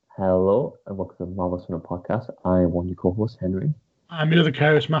Hello and welcome to the Marvelous Cinema Podcast. I am one of your co-hosts, Henry, I'm your other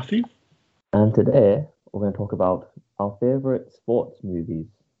co-host, Matthew. and today we're going to talk about our favourite sports movies.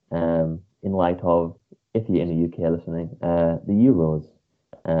 In light of, if you're in the UK listening, the Euros,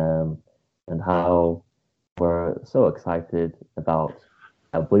 um, and how we're so excited about.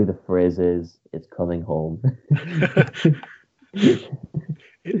 I believe the phrase is "It's coming home."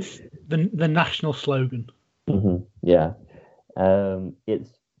 It's the national slogan. Yeah. It's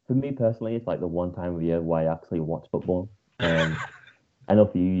for me personally, it's like the one time of year where I actually watch football. I know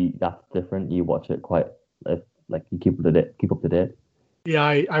for you that's different. You watch it quite like you keep up to date. Yeah,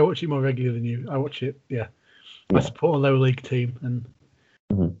 I watch it more regularly than you. I watch it, yeah. I Yeah. support a lower league team, and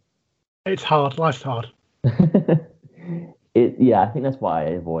Mhm. it's hard. Life's hard. Yeah, I think that's why I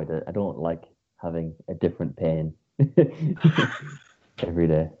avoid it. I don't like having a different pain every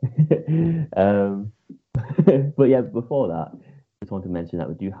day. um, but yeah, before that, just want to mention that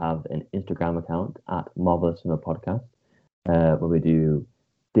we do have an Instagram account at Marvelous Cinema Podcast, where we do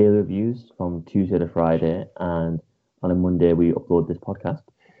daily reviews from Tuesday to Friday, and on a Monday we upload this podcast.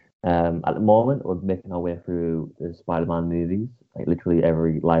 At the moment, we're making our way through the Spider-Man movies, like literally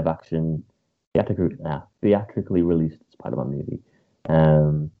every live action, theatrically released Spider-Man movie.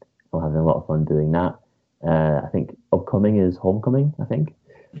 We're having a lot of fun doing that. I think upcoming is Homecoming, I think.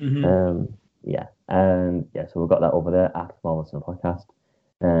 Hmm. Yeah, and yeah, so we've got that over there at Marvel Cinema Podcast.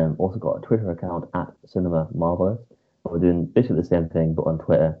 Also got a Twitter account at Cinema Marvelous. We're doing basically the same thing, but on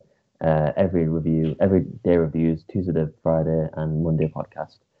Twitter. Every day reviews, Tuesday to Friday, and Monday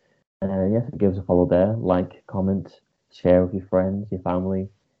podcast. Yes, give us a follow there. Like, comment, share with your friends, your family,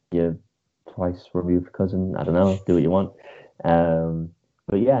 your twice removed cousin. I don't know. Do what you want. Um,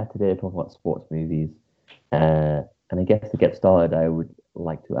 but yeah, today talking about sports movies. And I guess to get started, I would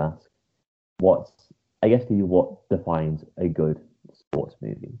like to ask, what's I guess to you, what defines a good sports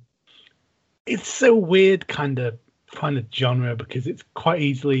movie? It's so weird, kind of genre because it's quite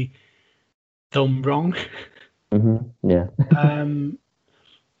easily done wrong. Yeah. And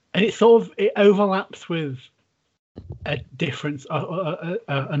it overlaps with a different,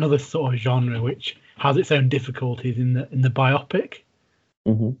 another sort of genre which has its own difficulties in the biopic.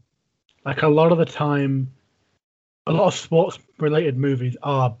 hmm Like a lot of the time, a lot of sports related movies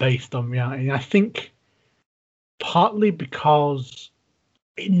are based on reality. And I think partly because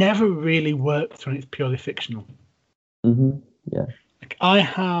it never really works when it's purely fictional. Yeah. Like I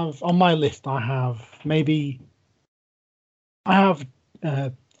have on my list, I have uh,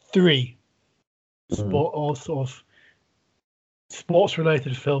 three hmm sport or sort of sports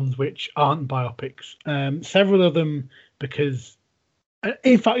related films which aren't biopics. Several of them because,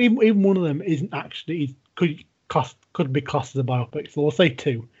 in fact, even one of them isn't actually could be classed as a biopic. So we'll say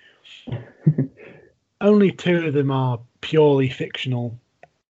two. Only two of them are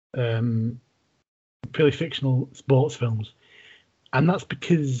um, purely fictional sports films, and that's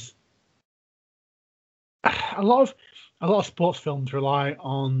because a lot of sports films rely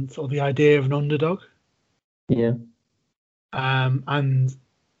on sort of the idea of an underdog, Yeah. and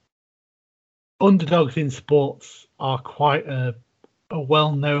underdogs in sports are quite a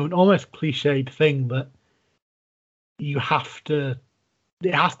well-known, almost cliched thing that you have to.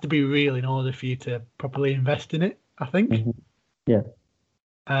 It has to be real in order for you to properly invest in it, I think. hmm Yeah.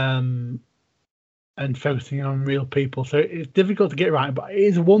 Um, and focusing on real people, so it's difficult to get right, but it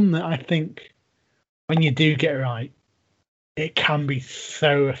is one that I think when you do get it right, it can be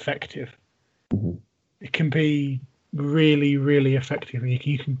so effective. hmm It can be really, really effective.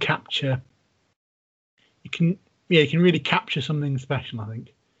 You can capture, you can, yeah, you can really capture something special. I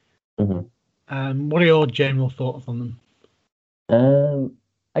think. hmm What are your general thoughts on them?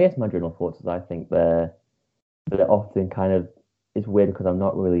 I guess my general thoughts is I think they're often kind of it's weird because I'm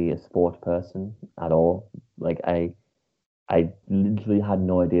not really a sport person at all. Like I literally had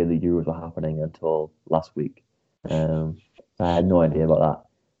no idea the Euros were happening until last week. So I had no idea about that.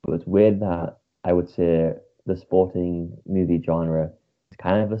 But it's weird that I would say the sporting movie genre is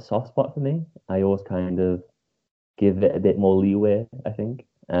kind of a soft spot for me. I always kind of give it a bit more leeway, I think.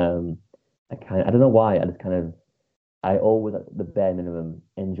 I don't know why. I always at the bare minimum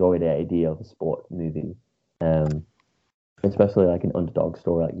enjoy the idea of a sport movie. Um, especially like an underdog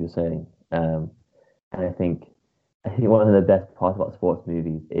story, like you were saying. And I think one of the best parts about sports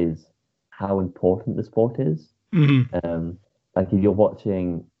movies is how important the sport is. Mm-hmm. Um, like if you're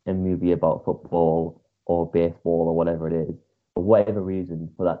watching a movie about football or baseball or whatever it is, for whatever reason,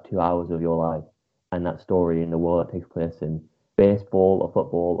 for that 2 hours of your life and that story in the world that takes place in baseball or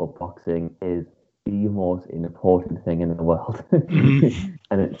football or boxing is the most important thing in the world. Mm-hmm.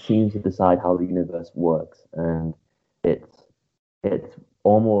 And it seems to decide how the universe works. And it's it's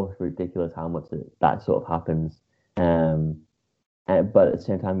almost ridiculous how much that sort of happens. Um, but at the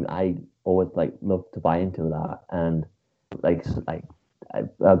same time, I always like love to buy into that, and like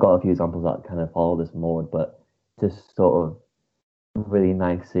I've got a few examples that kind of follow this mode, but just sort of really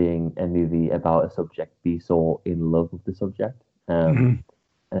nice seeing a movie about a subject be so in love with the subject. Mhm.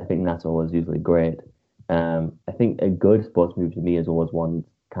 And I think that's always usually great. I think a good sports movie to me is always one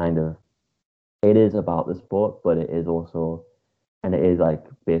kind of it is about the sport, but it is also and it is like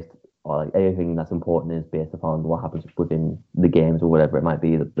based or like everything that's important is based upon what happens within the games or whatever it might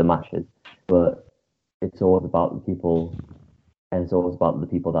be, the matches. But it's always about the people and it's always about the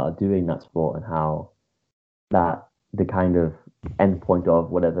people that are doing that sport and how that the kind of end point of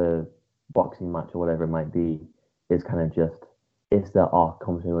whatever boxing match or whatever it might be is kind of just it's the arc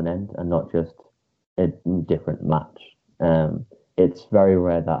comes to an end and not just a different match. It's very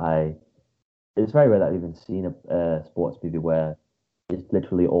rare that I've even seen a sports movie where it's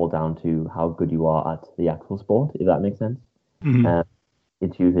literally all down to how good you are at the actual sport, if that makes sense. Mhm. Um,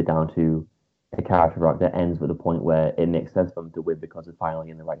 it's usually down to a character arc that ends with a point where it makes sense for them to win because it's finally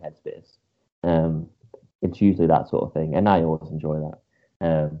in the right headspace. Um, it's usually that sort of thing, and I always enjoy that.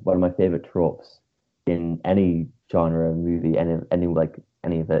 One of my favorite tropes in any genre of movie,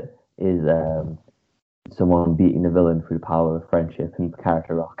 any of it, is someone beating the villain through the power of friendship and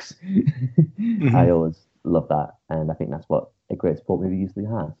character arcs. I Mhm. always love that, and I think that's what a great sport movie usually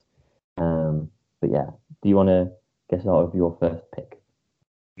has. But yeah, do you want to get started with your first pick?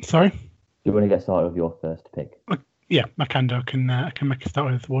 Sorry. Do you want to get started with your first pick? Yeah, I can do. I can make a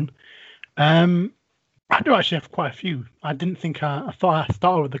start with one. Um, I do actually have quite a few. I didn't think I thought I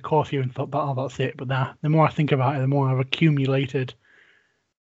started with the core few and thought that oh that's it. But the more I think about it, the more I've accumulated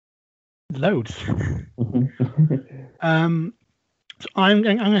loads. um, so I'm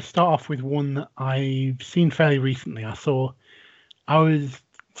going to start off with one that I've seen fairly recently. I was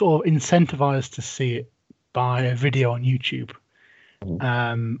sort of incentivized to see it by a video on YouTube,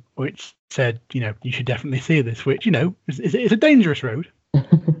 which said, you should definitely see this, which, is a dangerous road.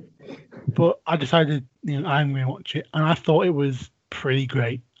 But I decided, I'm going to watch it, and I thought it was pretty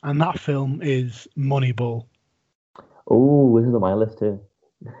great. And that film is Moneyball. Oh, this is on my list too.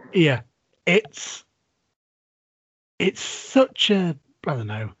 Yeah, it's it's such a I don't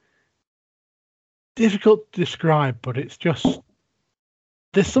know difficult to describe, but it's just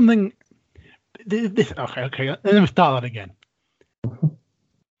there's something. This okay. Let me start that again.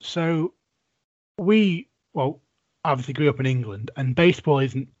 So well, obviously grew up in England, and baseball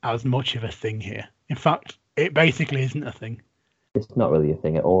isn't as much of a thing here. In fact, it basically isn't a thing. It's not really a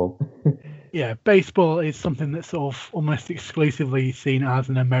thing at all. Yeah, baseball is something that's sort of almost exclusively seen as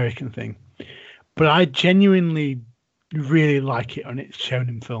an American thing. But I genuinely really like it when it's shown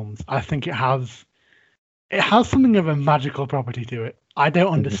in films. I think it has something of a magical property to it. I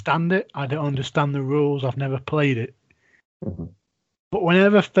don't Mhm, understand it. I don't understand the rules. I've never played it. mhm. But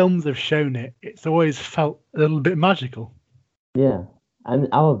whenever films have shown it, it's always felt a little bit magical. Yeah, and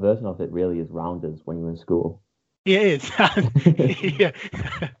our version of it really is rounders when you're in school. It is. Yeah.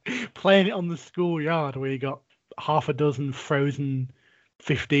 Playing it on the schoolyard where you got half a dozen frozen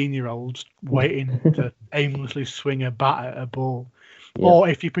 15-year-olds waiting to aimlessly swing a bat at a ball. Yeah. Or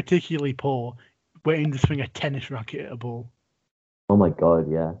if you're particularly poor, waiting to swing a tennis racket at a ball. Oh my God,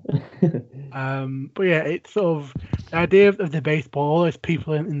 yeah. But yeah, it's sort of the idea of the baseball, all those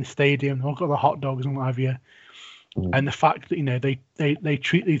people in the stadium, they've all got the hot dogs and what have you, Mhm, and the fact that they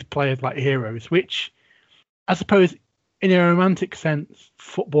treat these players like heroes, which I suppose in a romantic sense,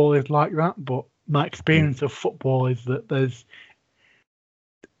 football is like that. But my mhm. experience of football is that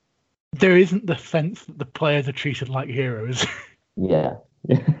there isn't the sense that the players are treated like heroes. Yeah.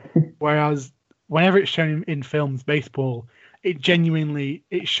 Whereas whenever it's shown in films, baseball,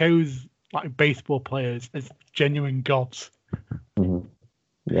 it shows like baseball players as genuine gods. Mhm,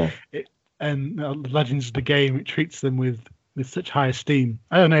 yeah. It, and the legends of the game, it treats them with such high esteem.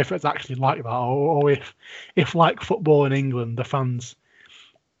 I don't know if it's actually like that, or if like football in England, the fans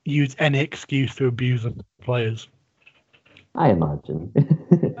use any excuse to abuse the players. I imagine.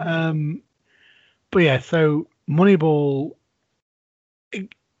 Um, but yeah, so Moneyball,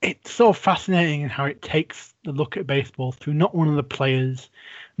 it's sort of fascinating in how it takes a look at baseball through not one of the players,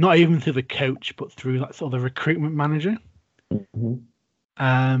 not even through the coach, but through like sort of the recruitment manager. Mhm,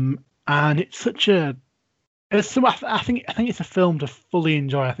 And it's such a it's some, I think it's a film to fully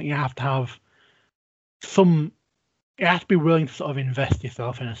enjoy. I think you have to have some you have to be willing to sort of invest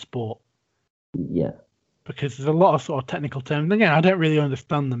yourself in a sport yeah. because there's a lot of sort of technical terms. And again, I don't really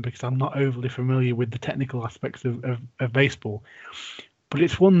understand them because I'm not overly familiar with the technical aspects of baseball. But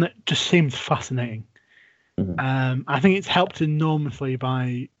it's one that just seems fascinating. I think it's helped enormously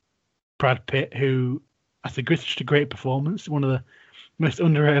by Brad Pitt, who has such a great performance. One of the most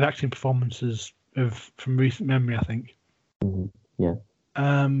underrated acting performances from recent memory, I think. Yeah.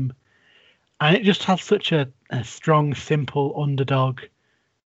 And it just has such a strong, simple underdog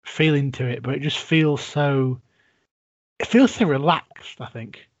feeling to it, but it just feels so. It feels so relaxed, I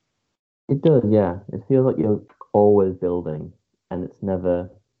think. It does, yeah. It feels like you're always building, and it's never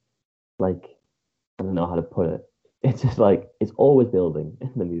like, I don't know how to put it. It's just like it's always building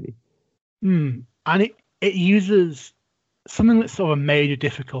in the movie. And it uses something that's sort of a major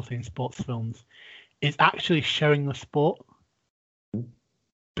difficulty in sports films is actually showing the sport,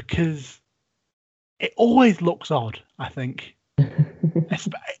 because it always looks odd, I think.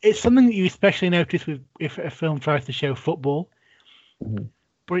 It's something that you especially notice with if a film tries to show football,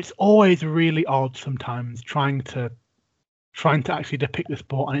 but it's always really odd sometimes trying to actually depict the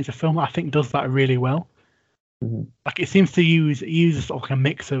sport, and it's a film that I think does that really well. Like it seems to use sort of like a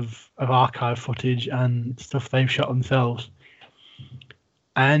mix of archive footage and stuff they've shot themselves,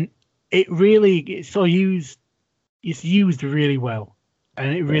 and it's sort of used really well,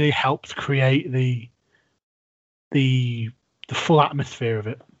 and it really helps create the full atmosphere of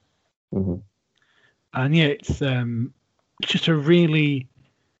it. And yeah, it's just a really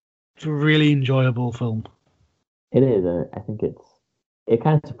enjoyable film. It is, and I think it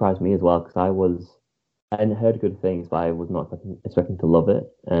kind of surprised me as well because I hadn't heard good things, but I was not expecting to love it,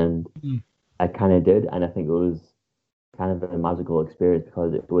 and I kind of did, and I think it was kind of a magical experience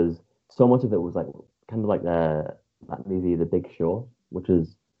because it was so much of it was like kind of like that movie The Big Short, which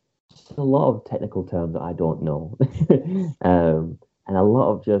is just a lot of technical terms that I don't know, and a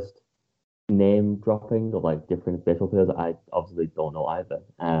lot of just name dropping of like different baseball players that I obviously don't know either.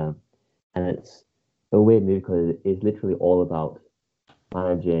 And it's a weird movie because it's literally all about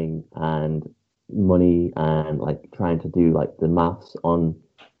managing and money and like trying to do like the maths on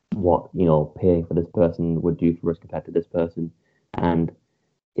what paying for this person would do for us compared to this person, and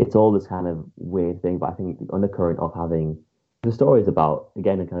it's all this kind of weird thing. But I think the undercurrent of having the story is about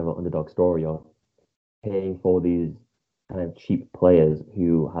again a kind of an underdog story of paying for these kind of cheap players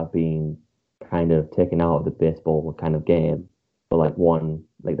who have been kind of taken out of the baseball kind of game for like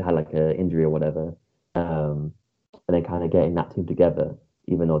like they had like an injury or whatever, and then kind of getting that team together,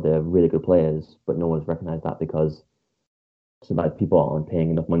 even though they're really good players, but no one's recognized that because so like people aren't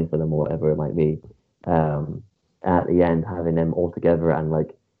paying enough money for them or whatever it might be. At the end, having them all together and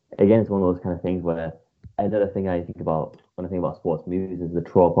like again, it's one of those kind of things where another thing I think about when I think about sports movies is the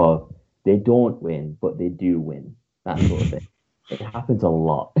trope of they don't win, but they do win. That sort of thing. It happens a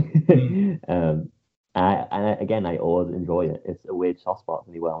lot. Again, I always enjoy it. It's a weird soft spot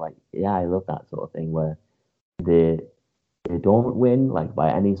for me where I'm like, yeah, I love that sort of thing where they they don't win like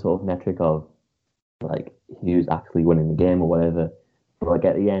by any sort of metric of like who's actually winning the game or whatever. But like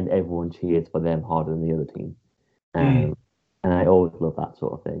at the end, everyone cheers for them harder than the other team. And I always love that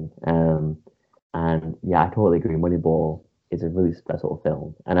sort of thing. And yeah, I totally agree. Moneyball is a really special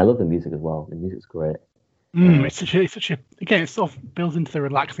film, and I love the music as well. The music's great. It's such a again, it sort of builds into the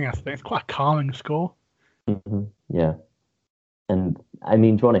relaxing aspect. It's quite a calming score. Yeah, and I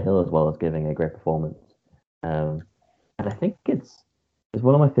mean Jonah Hill as well is giving a great performance. And I think it's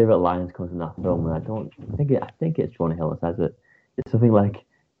one of my favorite lines comes from that film, and I think it's Jonah Hill that says it. It's something like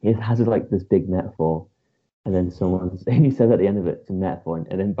he has like this big metaphor, and then he says at the end of it, it's a metaphor,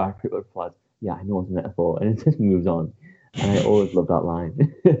 and then Barry replies, "Yeah, I know it's a metaphor," and it just moves on. And I always love that line.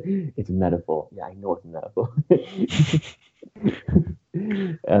 It's a metaphor. Yeah, I know it's a metaphor.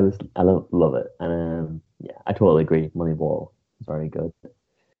 I love it, and yeah, I totally agree. Moneyball is very good.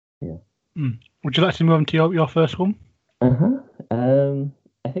 Yeah. Would you like to move on to your first one? Uh-huh.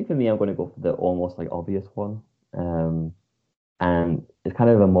 I think for me, I'm going to go for the almost like obvious one. And it's kind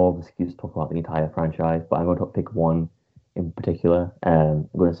of a more of an excuse to talk about the entire franchise, but I'm going to pick one in particular. I'm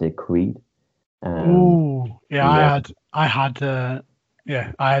going to say Creed. Ooh, yeah,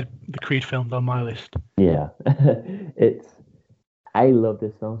 Yeah, I had the Creed films on my list. yeah. I love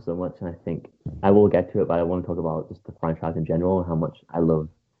this film so much, and I think I will get to it, but I want to talk about just the franchise in general and how much I love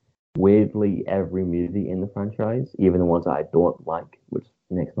weirdly every movie in the franchise, even the ones that I don't like, which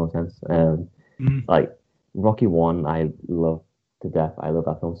makes no sense. Like Rocky One, I love to death. I love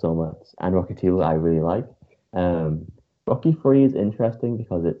that film so much, and Rocky Two, I really like. Rocky Three is interesting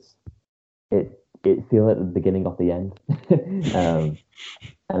because it feels like the beginning of the end.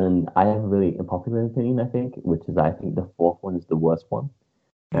 And I have a really unpopular opinion, I think, which is I think the fourth one is the worst one.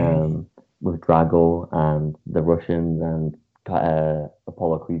 With Drago and the Russians and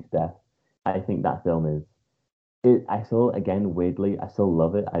Apollo Creed's death. I think that film is I still again weirdly I still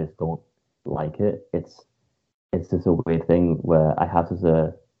love it. I just don't like it. it's just a weird thing where I have such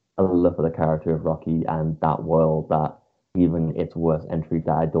a love for the character of Rocky and that world that even its worst entries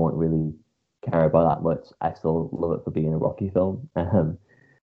that I don't really care about that much, I still love it for being a Rocky film.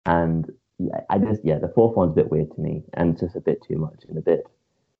 And yeah, the fourth one's a bit weird to me, and it's just a bit too much and a bit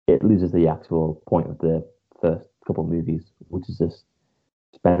it loses the actual point of the first couple of movies, which is just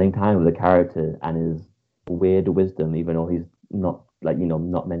spending time with the character and his weird wisdom, even though he's not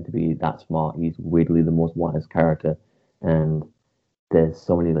not meant to be that smart. He's weirdly the most wise character, and there's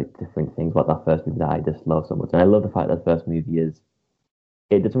so many like different things about that first movie that I just love so much. And I love the fact that the first movie is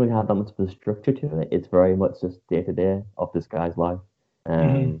it doesn't really have that much of a structure to it. It's very much just day to day of this guy's life. Hmm.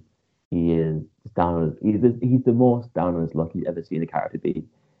 Um, he is down on he's the most down on his luck you've ever seen a character be.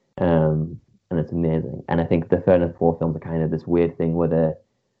 And it's amazing. And I think the third and fourth films are kind of this weird thing where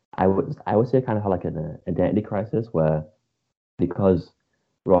I would say kind of have like an identity crisis where because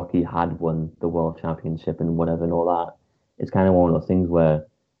Rocky had won the world championship and whatever and all that, it's kind of one of those things where,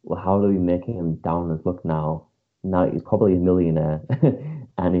 well, how do we make him down on his luck now? Now he's probably a millionaire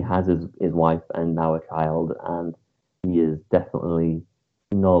and he has his wife and now a child, and he is definitely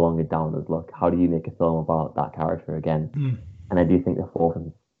no longer down on his luck. How do you make a film about that character again? And I do think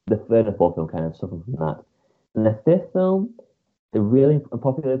the third and fourth film kind of suffer from that. And the fifth film, the really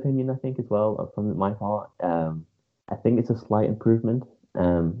unpopular opinion, I think, as well, from my part, I think it's a slight improvement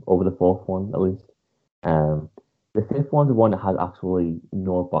over the fourth one, at least. Um, the fifth one's the one that has actually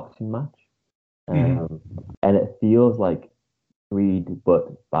no boxing match, Hmm. um, and it feels like Creed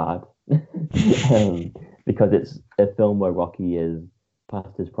but bad, um, because it's a film where Rocky is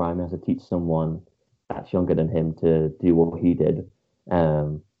past his prime and has to teach someone that's younger than him to do what he did,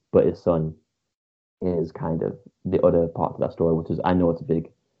 but his son is kind of the other part of that story, which is I know it's a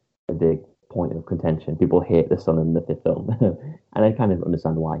big point of contention. People hate the son in the fifth film, and I kind of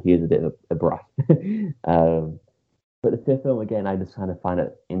understand why. He is a bit of a brat. um, but the fifth film again, I just kind of find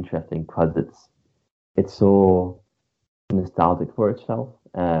it interesting because it's so nostalgic for itself,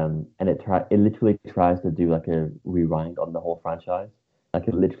 and it literally tries to do like a rewind on the whole franchise. Like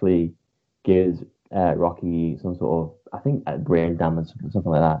it literally gives Rocky some sort of I think brain damage,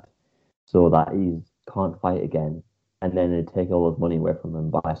 something like that so that he can't fight again, and then they take all his money away from him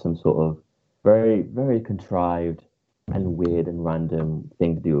by some sort of very, very contrived and weird and random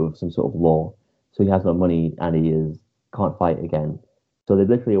thing to do with some sort of law. So he has no money and he is can't fight again. So they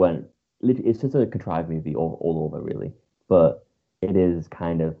literally went. It's just a contrived movie all over really, but it is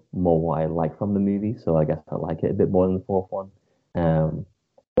kind of more what I like from the movie. So I guess I like it a bit more than the fourth one. Um,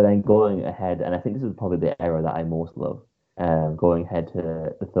 but then going ahead, and I think this is probably the era that I most love going ahead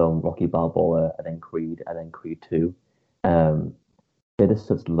to the film Rocky Balboa and then Creed and then Creed 2. Um, they're just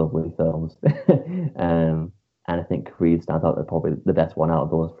such lovely films. And I think Creed stands out as probably the best one out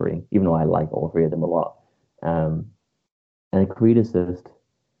of those three, even though I like all three of them a lot. Um, and Creed is just,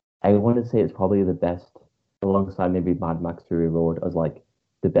 I want to say it's probably the best, alongside maybe Mad Max Fury Road, as like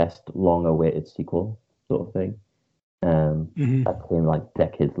the best long awaited sequel sort of thing. Hmm. That came like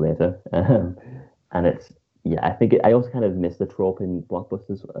decades later. And it's yeah, I think I also kind of miss the trope in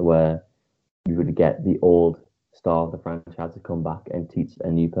blockbusters where you would get the old star of the franchise to come back and teach a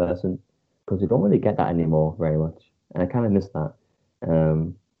new person because you don't really get that anymore very much, and I kind of miss that.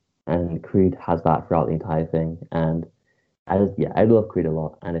 Um, and Creed has that throughout the entire thing, and I love Creed a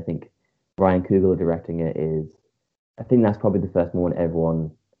lot, and I think Ryan Coogler directing it is, I think that's probably the first moment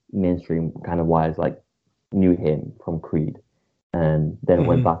everyone mainstream kind of wise like knew him from Creed, and then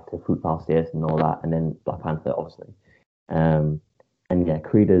went Hmm. back to Fruitvale Station and all that, and then Black Panther, obviously. Um, and yeah,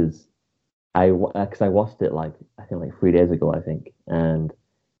 Creed is because I watched it like I think like 3 days ago, I think, and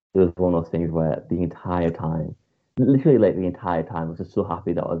it was one of those things where the entire time, literally like the entire time, I was just so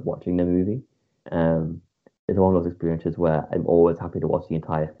happy that I was watching the movie. Um, it's one of those experiences where I'm always happy to watch the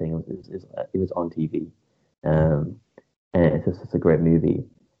entire thing. It was on TV, um, and it's just such a great movie.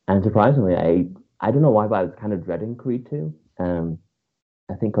 And surprisingly, I don't know why, but I was kind of dreading Creed 2.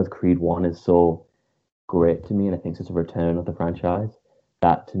 I think because Creed 1 is so great to me, and I think it's just a return of the franchise.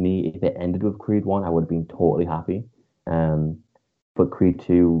 That to me, if it ended with Creed 1, I would have been totally happy. Um, but Creed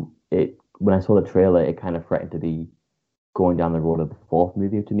 2, it when I saw the trailer, it kind of threatened to be going down the road of the fourth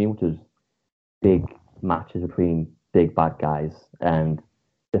movie to me, which is big matches between big bad guys, and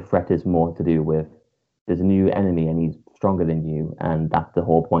the threat is more to do with there's a new enemy and he's stronger than you, and that's the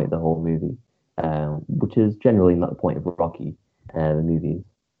whole point of the whole movie, which is generally not the point of Rocky, the movies.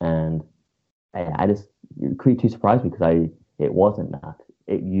 And I just Creed 2 surprised me because I it wasn't that.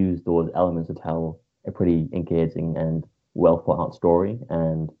 It used those elements to tell a pretty engaging and well thought out story.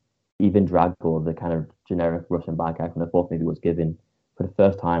 And even Drago, the kind of generic Russian bad guy from the fourth movie, was given for the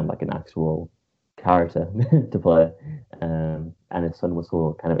first time like an actual character to play, and his son was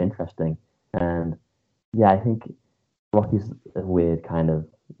so kind of interesting. And yeah, I think Rocky's a weird kind of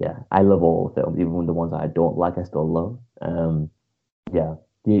yeah. I love all films, even the ones that I don't like, I still love. Yeah.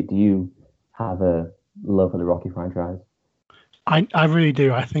 Do you have a love for the Rocky franchise? I really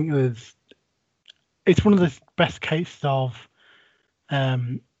do. I think it's one of the best cases of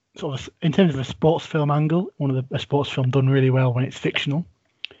sort of in terms of a sports film angle, a sports film done really well when it's fictional.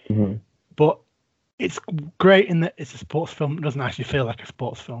 Hmm. But it's great in that it's a sports film that doesn't actually feel like a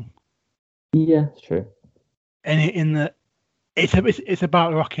sports film. Yeah, it's true. And in that it's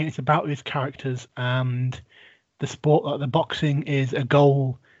about Rocky, and it's about these characters, and the sport, like the boxing, is a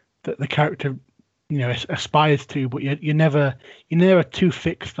goal that the character aspires to, but you're never too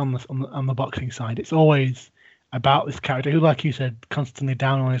fixed on the boxing side. It's always about this character who, like you said, constantly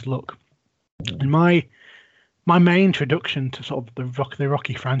down on his luck. Mhm. And my main introduction to sort of the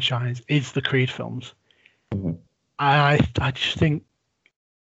Rocky franchise is the Creed films. Mhm. I just think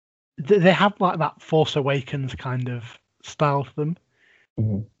they have like that Force Awakens kind of style to them,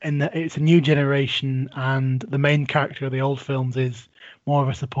 Mhm. in that it's a new generation, and the main character of the old films is more of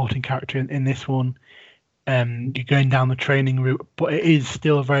a supporting character in this one. You're going down the training route, but it is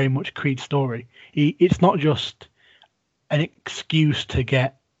still very much Creed's story. It's not just an excuse to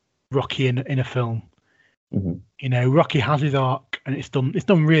get Rocky in a film. Mhm. Rocky has his arc, and it's done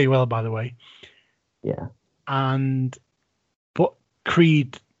really well, by the way. Yeah. And but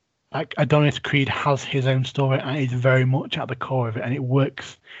Creed, like Adonis Creed, has his own story, and is very much at the core of it, and it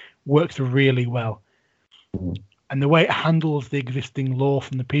works really well. Mhm. And the way it handles the existing lore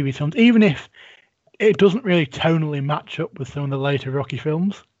from the previous films, even if it doesn't really tonally match up with some of the later Rocky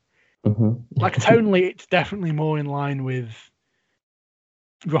films, Mhm. like tonally, it's definitely more in line with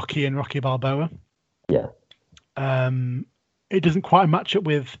Rocky and Rocky Balboa. Yeah. It doesn't quite match up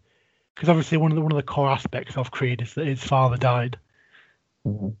with, because obviously one of the core aspects of Creed is that his father died,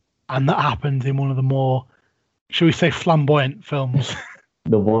 Mhm. and that happens in one of the more, shall we say, flamboyant films.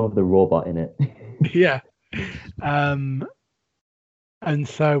 The one with the robot in it. Yeah. Um, and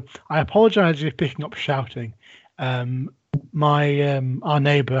so I apologise if you're picking up shouting. Um, our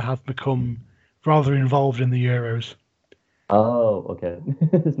neighbour has become rather involved in the Euros. Oh, okay.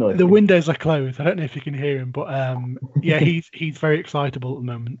 There's no The issue. windows are closed. I don't know if you can hear him, but yeah, he's very excitable at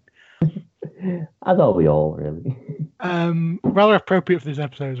the moment. As are we all, really. Rather appropriate for this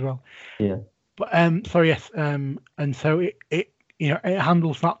episode as well. Yeah. But so yes, and so it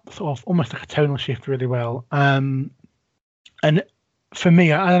handles that sort of almost like a tonal shift really well. And for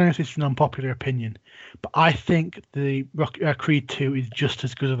me, I don't know if this is an unpopular opinion, but I think the Creed 2 is just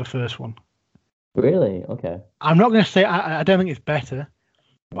as good as the first one. Really? Okay. I'm not going to say I don't think it's better,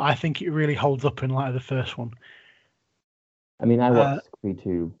 but I think it really holds up in light of the first one. I mean, I Uh, watched Creed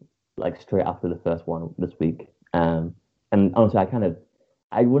 2 like straight after the first one this week. And honestly,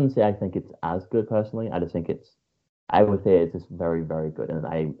 I wouldn't say I think it's as good personally. I just think I would say it's just very, very good, and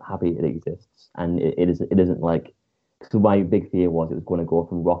I'm happy it exists. And it isn't like, so my big fear was it was going to go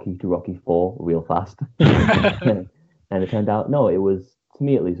from Rocky to Rocky 4 real fast. And it turned out, no, it was, to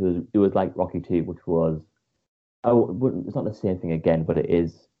me at least, it was like Rocky 2, which was, it's not the same thing again, but it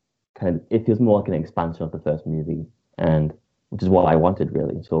is it feels more like an expansion of the first movie, and which is what I wanted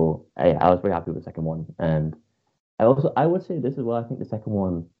really. So I was very happy with the second one, and I would say this as well. I think the second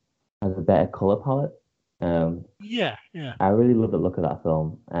one has a better color palette. Um, yeah, yeah. I really love the look of that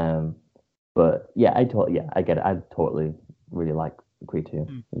film. But yeah, I get it. I totally really like Creed 2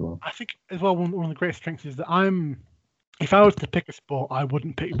 Hmm. as well. I think as well one of the great strengths is that if I was to pick a sport, I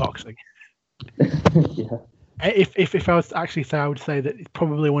wouldn't pick boxing. Yeah. If I was to actually say, I would say that it's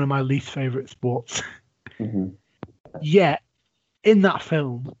probably one of my least favorite sports. Hmm. Yet in that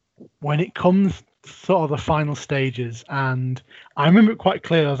film, when it comes to sort of the final stages, and I remember it quite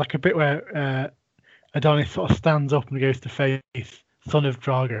clearly. There's like a bit where Adonis sort of stands up and goes to face Son of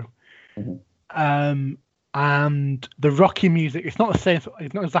Drago. Hmm. Um, and the Rocky music, it's not the same,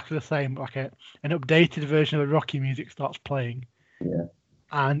 it's not exactly the same, but like an updated version of the Rocky music starts playing. Yeah.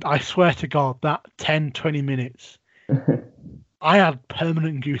 And I swear to God, that 10, 20 minutes, I had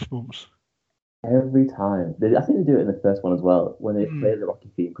permanent goosebumps. Every time. I think they do it in the first one as well when they Mm, play the Rocky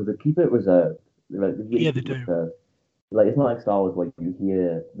theme because they keep it reserved. They really yeah, they keep it do. reserved. Like it's not like Star Wars where you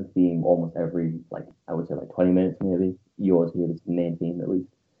hear the theme almost every like I would say like 20 minutes maybe. You always hear this main theme at least.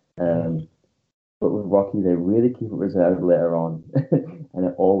 Mm, Um, but with Rocky they really keep it reserved later on, and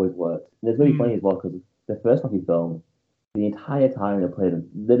it always works. And it's really mm, funny as well because the first Rocky film, the entire time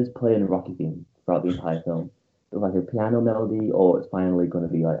they're just playing the Rocky theme throughout the entire film. It's like a piano melody, or it's finally going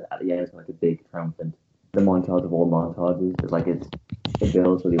to be like at the end, it's like a big triumphant. The montage of all montages, it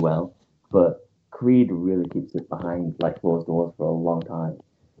builds really well. But Creed really keeps it behind like closed doors for a long time.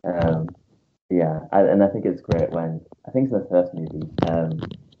 Yeah, and I think it's great when I think it's in the first movie,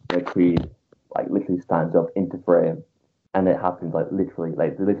 where Creed like literally stands up into frame, and it happens like they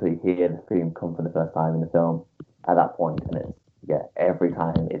literally hear the scream come for the first time in the film at that point, and it's yeah every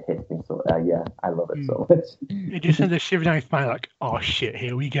time it hits me. So yeah, I love it so much. It just sends a shiver down your spine, like, oh shit,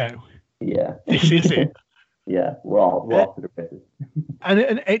 here we go. Yeah, This is it. yeah, we're off to the races.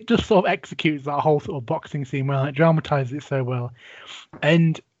 And it just sort of executes that whole sort of boxing scene well. It dramatizes it so well.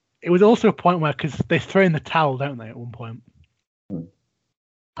 And it was also a point where, because they throw in the towel, don't they, at one point? Hmm.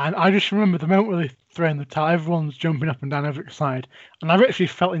 And I just remember the moment where they throw in the towel, everyone's jumping up and down overexcited. And I've actually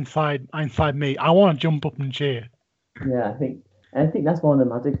felt inside me, I want to jump up and cheer. Yeah, I think that's one of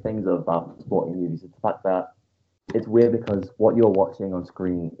the magic things about sporting movies is the fact that it's weird because what you're watching on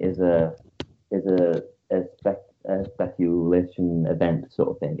screen is a speculation event sort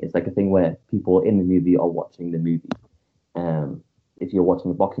of thing. It's like a thing where people in the movie are watching the movie. If you're watching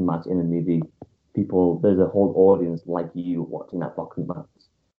a boxing match in a movie, there's a whole audience like you watching that boxing match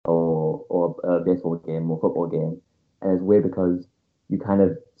or a baseball game or football game, and it's weird because you kind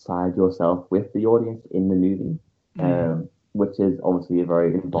of side yourself with the audience in the movie, which is obviously a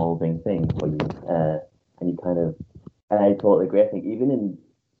very involving thing for you, and you kind of and I totally agree. I think even in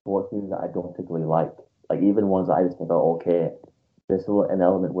sports movies that I don't particularly like even ones that I just think are okay, there's still an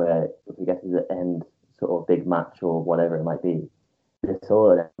element where if we get to the end sort of big match or whatever it might be, there's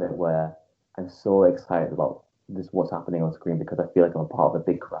still an element where I'm so excited about this what's happening on screen because I feel like I'm a part of a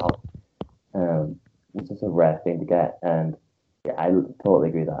big crowd, which is a rare thing to get. And yeah, I totally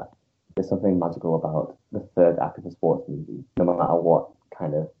agree that there's something magical about the third act of a sports movie, no matter what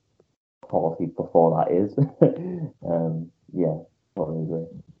kind of quality before that is. Yeah, totally agree.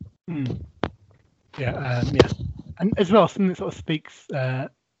 Yeah, and as well, something that sort of speaks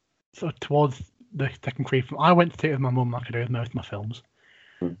sort of towards the second Creed film. I went to see it with my mum, like I do with most of my films.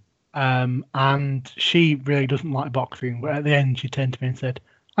 And she really doesn't like boxing, but at the end she turned to me and said,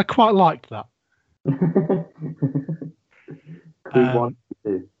 I quite liked that. Creed 1,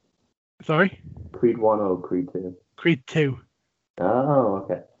 2. Sorry? Creed 1 or Creed 2? Creed 2. Oh,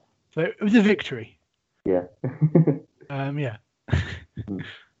 okay. So it was a victory. Yeah. Yeah.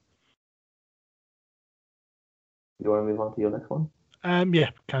 You want to move on to your next one?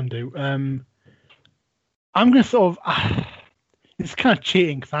 Yeah, can do. I'm going to sort of... it's kind of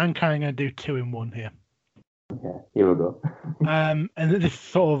cheating because I'm kind of going to do 2 in 1 here. Okay, here we go. And this is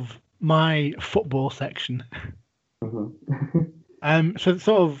sort of my football section. So it's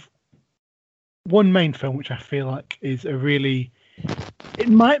sort of one main film which I feel like is a really... It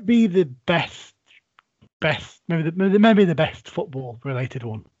might be the best, maybe the best football-related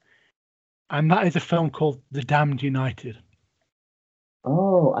one. And that is a film called The Damned United.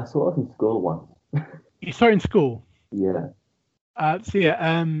 Oh, I saw it in school once. You saw it in school? Yeah. So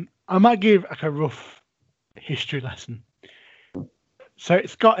yeah, I might give like a rough history lesson. So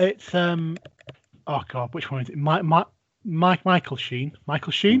it's got oh god, which one is it? Michael Sheen.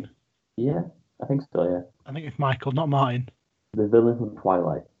 Michael Sheen? Yeah, I think so. Yeah. I think it's Michael, not Martin. The villain from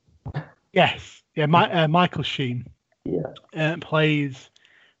Twilight. Yes, yeah. Michael Sheen. Yeah. Plays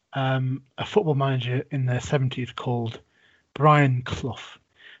a football manager in the 70s called Brian Clough.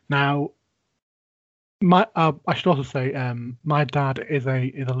 Now, I should also say my dad is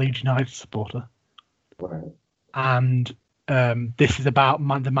a Leeds United supporter, Right. and this is about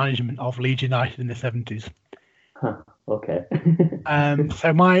the management of Leeds United in the 70s. Huh. Okay.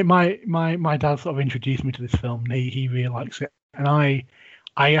 So my dad sort of introduced me to this film. And he really likes it, and I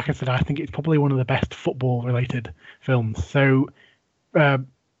like I said, I think it's probably one of the best football related films. So.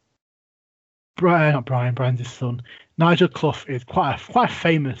 Brian's his son. Nigel Clough is quite a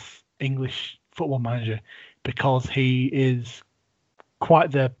famous English football manager because he is quite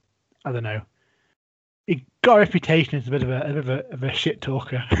the, I don't know, he got a reputation as a bit of a shit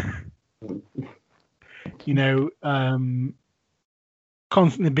talker. You know,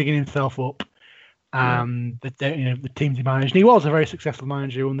 constantly bigging himself up, and the teams he managed. And he was a very successful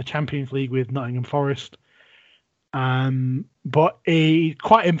manager, won the Champions League with Nottingham Forest. But he's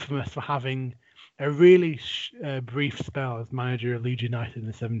quite infamous for having a really brief spell as manager of Leeds United in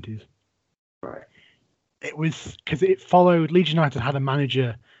the 70s. Right. It was because it followed Leeds United had a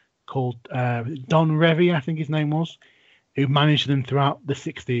manager called Don Revie, I think his name was, who managed them throughout the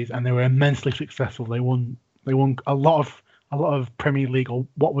 60s, and they were immensely successful. They won a lot of Premier League, or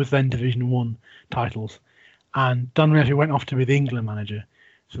what was then Division 1 titles. And Don Revie went off to be the England manager.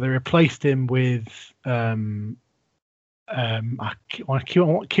 So they replaced him with I keep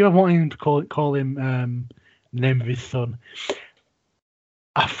wanting to call him the name of his son.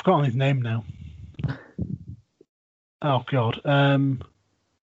 I've forgotten his name now. Oh God.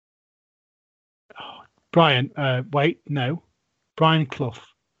 Brian. Wait, no. Brian Clough.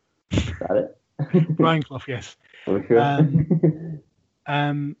 Is that it? Brian Clough. Yes. Are we sure?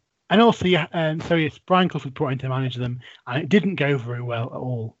 And also, yeah. So yes, Brian Clough was brought in to manage them, and it didn't go very well at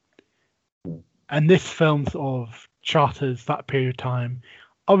all. And this film sort of charters that period of time.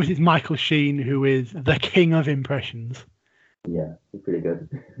 Obviously, it's Michael Sheen, who is the king of impressions. Yeah, he's pretty good.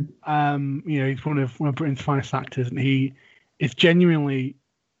 He's one of Britain's finest actors, and he is genuinely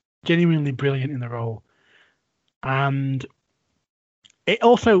brilliant in the role. And it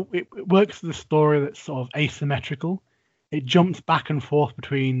works as a story that's sort of asymmetrical. It jumps back and forth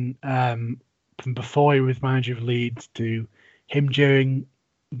between from before he was manager of Leeds to him during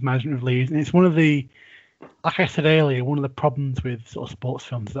management of Leeds, and it's one of the, like I said earlier, one of the problems with sort of sports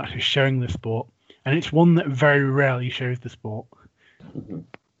films is actually showing the sport, and it's one that very rarely shows the sport. Mm-hmm.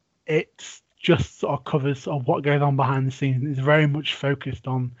 It's just sort of covers sort of what goes on behind the scenes, and it's very much focused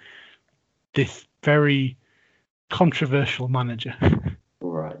on this very controversial manager.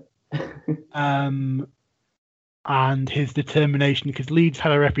 Right. And his determination, because Leeds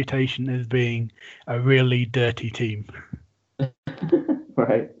had a reputation as being a really dirty team.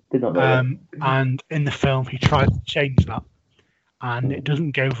 Right. Did not know that. And in the film, he tries to change that, and it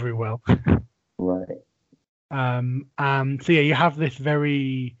doesn't go very well. Right. And so yeah, you have this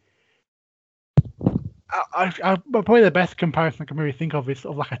very. Probably the best comparison I can really think of is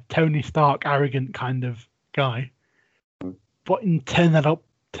sort of like a Tony Stark, arrogant kind of guy, but turn that up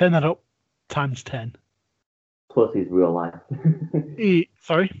times 10. Plus, he's real life.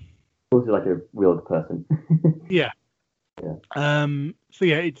 Sorry. Plus, he's like a real person. Yeah. Yeah. So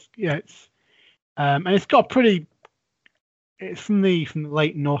it's and it's got pretty. It's from the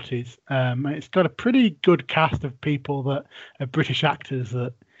late noughties. And it's got a pretty good cast of people that are British actors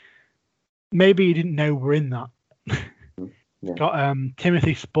that maybe you didn't know were in that. Yeah. Got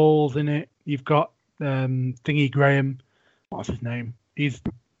Timothy Spall's in it. You've got Thingy Graham. What's his name? He's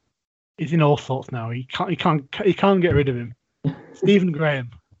in all sorts now. He can't get rid of him. Stephen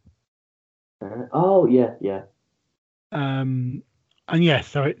Graham. Oh yeah. And yeah,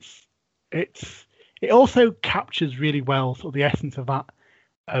 so it also captures really well sort of the essence of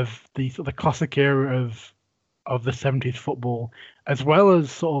the sort of the classic era of the 70s football, as well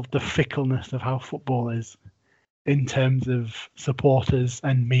as sort of the fickleness of how football is in terms of supporters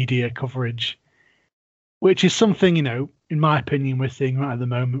and media coverage, which is something, in my opinion, we're seeing right at the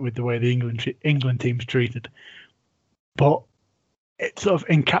moment with the way the England team's treated. But it sort of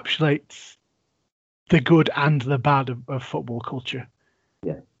encapsulates the good and the bad of football culture.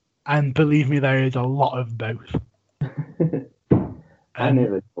 Yeah. And believe me, there is a lot of both. I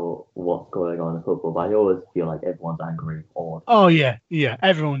never know what's going on in football, but I always feel like everyone's angry. Oh yeah,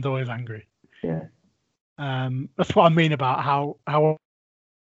 everyone's always angry. Yeah. That's what I mean about how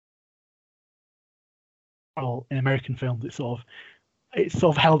in American films it's sort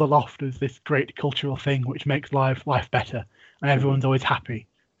of held aloft as this great cultural thing which makes life better, and everyone's always happy,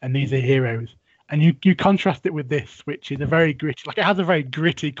 and these are heroes. And you contrast it with this, which is a very gritty, it has a very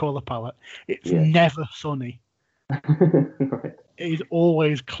gritty colour palette. It's never sunny. Right. It is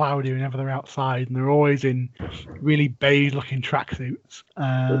always cloudy whenever they're outside, and they're always in really beige-looking tracksuits.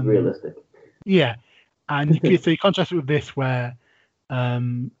 It's realistic. Yeah, and you contrast it with this, where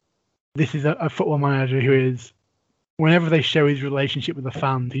this is a football manager who is, whenever they show his relationship with the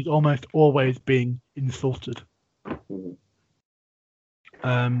fans, he's almost always being insulted. Mm-hmm.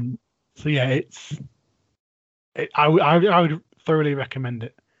 So yeah, I would thoroughly recommend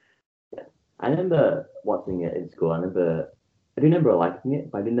it. Yeah. I remember watching it in school. I do remember liking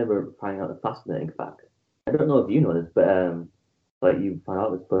it, but I didn't remember finding out the fascinating fact. I don't know if you know this, but you found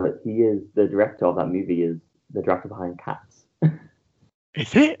out this, but he is the director of that movie, is the director behind Cats.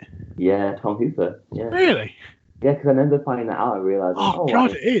 Is it? Yeah, Tom Hooper. Yeah. Really? Yeah, because I remember finding that out and realizing. Oh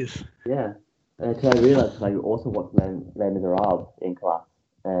God, it is. Yeah, because I realized I also watched Les Miserables in class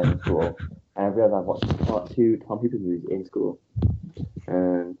in school, and I realized I've watched 2 Tom Hooper movies in school,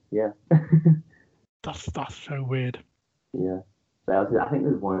 and yeah. That's so weird. Yeah, I think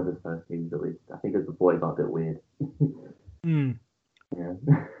it was one of his first movies, at least. I think it was before it got a bit weird. Yeah.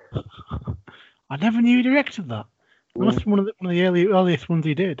 I never knew he directed that. It must be one of the earliest ones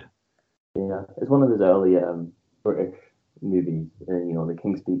he did. Yeah, it's one of his early British movies, and the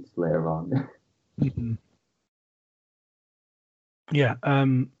King's Speech later on. Mm-hmm. Yeah,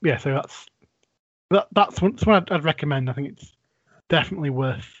 So that's one I'd recommend. I think it's definitely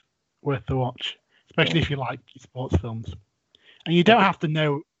worth the watch, especially if you like sports films. And you don't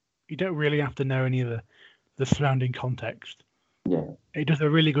really have to know any of the surrounding context. Yeah, it does a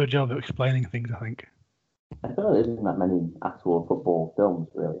really good job of explaining things, I think. I feel like there isn't that many actual football films,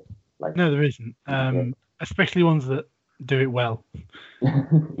 really. Like, No, there isn't. yeah, Especially ones that do it well.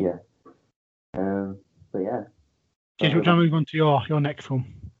 yeah. Um, but yeah, Cheers, we're so trying to move on to your next one.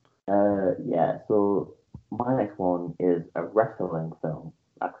 yeah. So my next one is a wrestling film,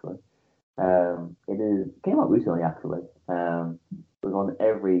 actually. Came out recently, actually. It was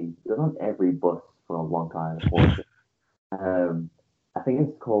on every bus for a long time, unfortunately. Um, I think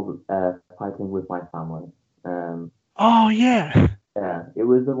it's called Fighting with My Family. Um, Oh yeah. yeah, it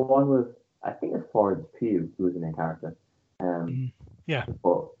was the one with I think it's Florence Pugh who was the main character. Um, Mm, yeah.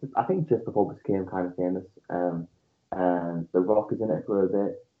 but I think just before it became kind of famous. And The Rock is in it for a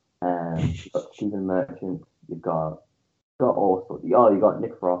bit. You've got Stephen Merchant. Got also you got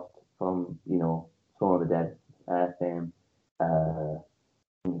Nick Frost from Shaun of the Dead fame. Uh,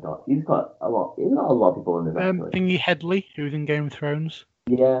 he's got a lot of people in this actually. Thingy Headley, who's in Game of Thrones.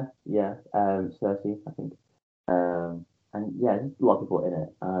 Yeah, yeah. Cersei, I think. And yeah, there's a lot of people in it,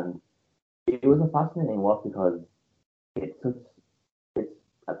 and it was a fascinating watch because it's such it's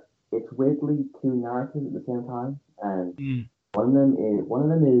uh, it's weirdly two narratives at the same time, and Mm. one of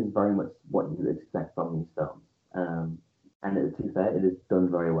them is very much what you would expect from these films. Um, and to be fair, it is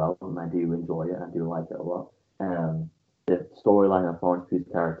done very well, and I do enjoy it. I do like it a lot. Um, the storyline of Florence Pugh's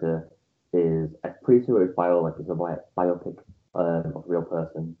character is a pretty sure it's like it's a biopic of a real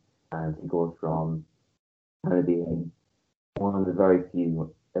person, and he goes from kind of being one of the very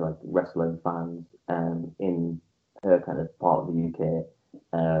few like wrestling fans in her kind of part of the UK.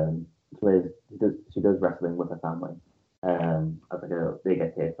 She does wrestling with her family. I think they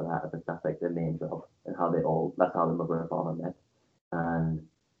get paid for that. I think that's like their main job and how that's how the mother and father met. And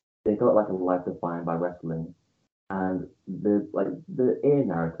they got like a life defined by wrestling. And the A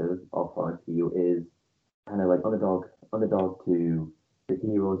narrative of Florence Pugh is kind of like underdog to the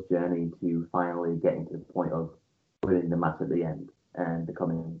hero's journey to finally getting to the point of winning the match at the end and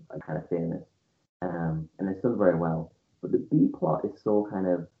becoming like kind of famous. And it's done very well. But the B plot is so kind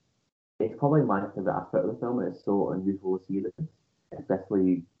of it's probably my favorite aspect of the film, and it's so unusual to see this,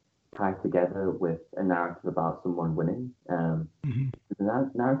 especially tied together with a narrative about someone winning. Hmm.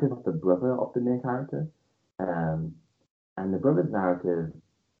 The narrative of the brother of the main character, um, and the brother's narrative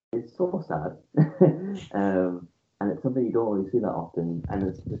is so sad. And it's something you don't really see that often. And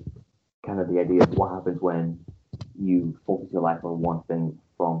it's just kind of the idea of what happens when you focus your life on one thing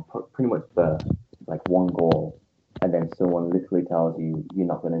from pretty much birth, like one goal, and then someone literally tells you you're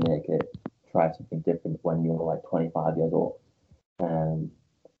not going to make it. Try something different when you're like 25 years old. Um,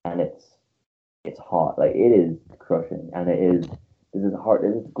 and it's hard. Like it is crushing, and it is. This is hard.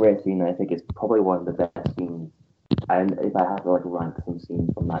 This is a great scene. I think it's probably one of the best scenes. And if I had to like rank some scenes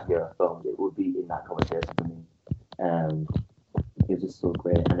from that era film, it would be in that conversation for me. Um, it was just so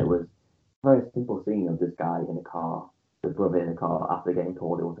great, and it was a very simple scene of this guy in a car, the brother in a car after getting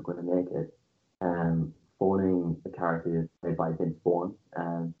told he wasn't going to make it, phoning the character played by Vince Vaughn,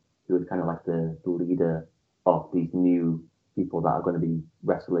 who was kind of like the leader of these new people that are going to be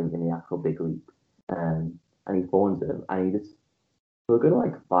wrestling in the actual big league. And he phones him, and he just for a good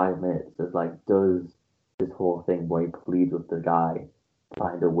like 5 minutes, just like does this whole thing where he pleads with the guy to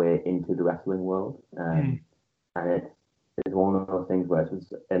find a way into the wrestling world. Mm. And it's one of those things where it's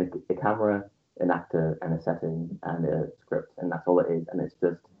just a camera, an actor, and a setting and a script, and that's all it is. And it's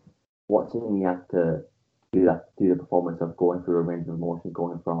just watching the actor do the performance of going through a range of emotions,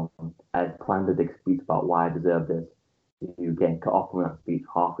 going from I planned a big speech about why I deserve this to getting cut off from that speech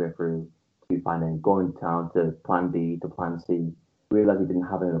halfway through to finding going down to plan B to plan C, realize he didn't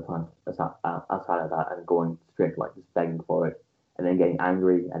have another plan outside of that, and going straight like just begging for it, and then getting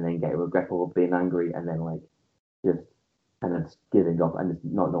angry, and then getting regretful of being angry, and then like just kind of giving up and just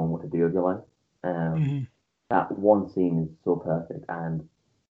not knowing what to do with your life. Um, Hmm. that one scene is so perfect, and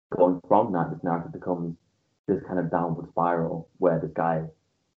going from that, this narrative becomes this kind of downward spiral where this guy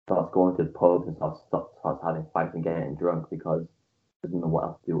starts going to pubs and starts having fights and getting drunk because he doesn't know what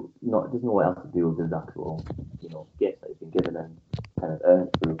else to do. Not doesn't know what else to do with his actual, gift that he's been given and kind of earned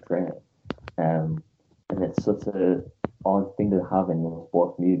through training. Um, and it's such a odd thing to have in a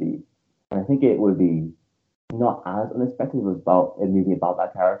sports movie. And I think it would be not as unexpected as about a movie about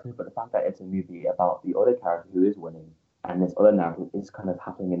that character, but the fact that it's a movie about the other character who is winning and this other narrative is kind of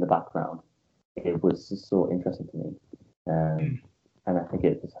happening in the background, it was just so interesting to me. Um, Mm. and I think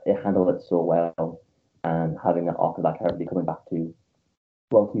it handled it so well. And having that arc of that character coming back to,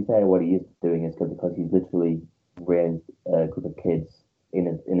 well, to be fair, what he is doing is good because he's literally raised a group of kids in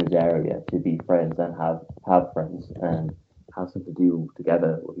his area to be friends and have friends and have something to do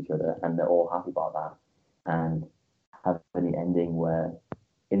together with each other, and they're all happy about that. And having the ending where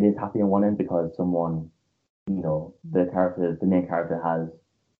it is happy on one end because someone the main character has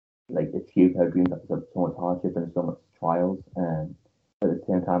like achieved her dreams after so much hardship and so much trials, and at the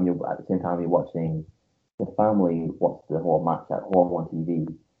same time you're watching the family watch the whole match at home on TV,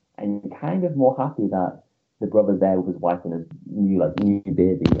 and you're kind of more happy that the brother's there with his wife and his new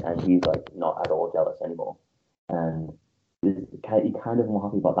baby, and he's like not at all jealous anymore, and you're kind of more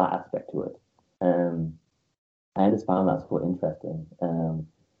happy about that aspect to it. Um, I just found that so interesting,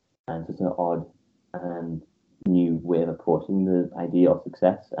 and just an odd and new way of approaching the idea of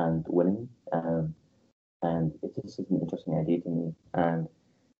success and winning. And it's just such an interesting idea to me. And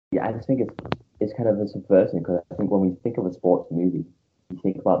yeah, I just think it's kind of a subversive because I think when we think of a sports movie, you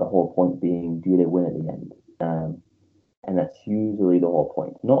think about the whole point being do they win at the end, and that's usually the whole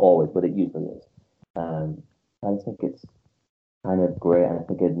point. Not always, but it usually is. Um, I just think it's kind of great, and I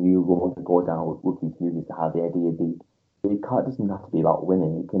think a new role to go down with these movies to have the idea be it can't doesn't have to be about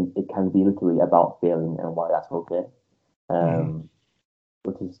winning. It can be literally about failing and why that's okay. Mhm. Um,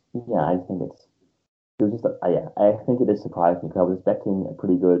 which is yeah, I think it was just yeah, I think it is surprising because I was expecting a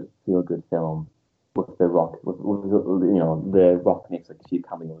pretty good feel good film with The Rock with The Rock makes like a few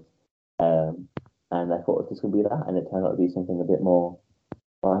cameos, um, and I thought it was just gonna be that, and it turned out to be something a bit more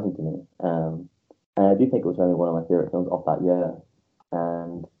surprising to me. And I do think it was really one of my favorite films of that year,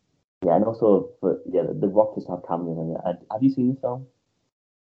 and yeah, and also for yeah, The Rock just have cameos in it. Have you seen the film?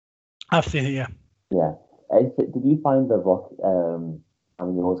 I've seen it, yeah. Yeah. Did you find The Rock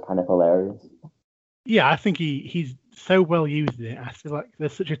cameos kind of hilarious? Yeah, I think he's so well used in it. I feel like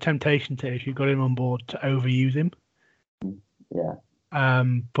there's such a temptation to, if you got him on board, to overuse him. Yeah.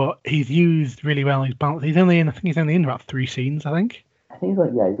 But he's used really well. He's balanced. I think he's only in about 3 scenes, I think. I think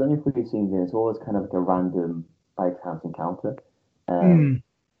he's only three scenes in. It's always kind of like a random by chance encounter. Um, Mm.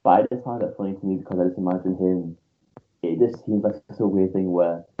 but I just found it funny to me because I just imagine him. It just seems like such a weird thing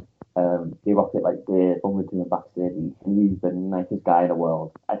where they rock it like they're only doing backstage, and he's the nicest guy in the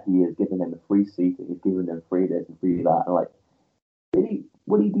world, and he is giving them a free seat, and he's giving them free this and free that, and like,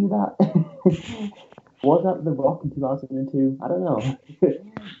 would he do that? Was that The Rock in 2002? I don't know.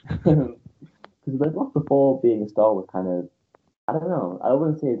 Because The Rock before being a star was kind of, I don't know. I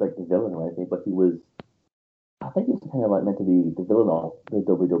wouldn't say he's like the villain or anything, but I think he was kind of like meant to be the villain of the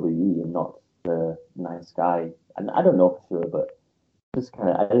WWE and not the nice guy. And I don't know for sure, but just kind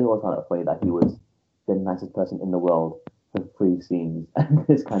of, I didn't always find it funny that he was the nicest person in the world for three scenes and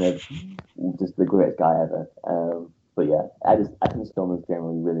this kind of just the greatest guy ever. But yeah, I think this film is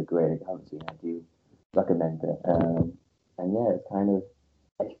generally really great. If you haven't seen it, I do recommend it. And yeah, it's kind of,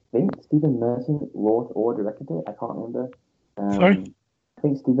 I think Stephen Merchant wrote or directed it. I can't remember. Sorry, I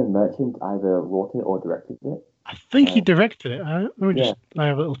think Stephen Merchant either wrote it or directed it. I think he Uh, directed it. Let me yeah, just I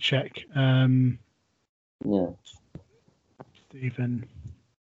have a little check. yeah. Stephen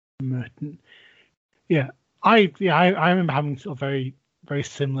Merton. Yeah, I remember having sort of very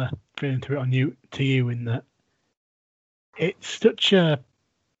similar feeling to you in that it's such a,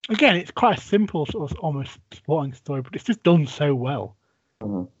 again, it's quite a simple sort of almost sporting story, but it's just done so well.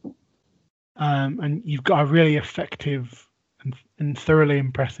 Mm-hmm. And you've got a really effective and thoroughly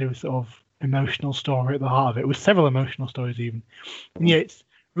impressive sort of emotional story at the heart of it, with several emotional stories even. And yeah, it's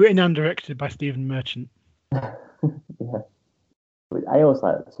written and directed by Stephen Merchant. Yeah. But I always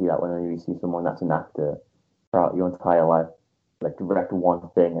like to see that when you see someone that's an actor throughout your entire life, like direct one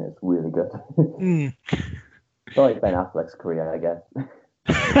thing and it's really good. Mm. It's like Ben Affleck's career, I guess.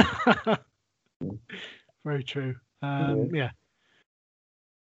 Very true. Yeah. Yeah.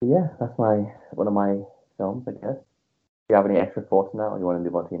 Yeah, that's one of my films, I guess. Do you have any extra thoughts on that, or you want to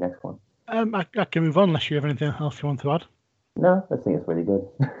move on to your next one? I can move on unless you have anything else you want to add. No, I think it's really good.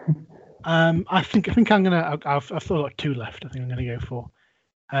 I think I'm gonna. I've still got two left. I think I'm gonna go for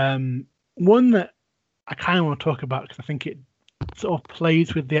one that I kind of want to talk about because I think it sort of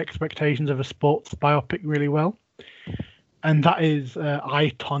plays with the expectations of a sports biopic really well, and that is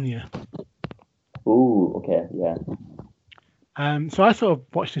I, Tonya. Ooh, okay, yeah. So I sort of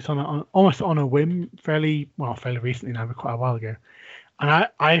watched this on almost on a whim, fairly recently now, but quite a while ago, and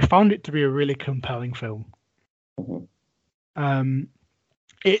I found it to be a really compelling film. Mm-hmm.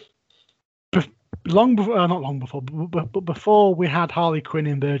 It long before, not long before, but before we had Harley Quinn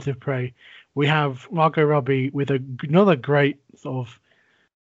in Birds of Prey, we have Margot Robbie with another great sort of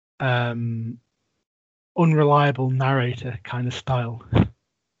unreliable narrator kind of style.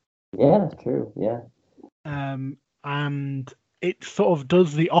 Yeah, that's true. Yeah. And it sort of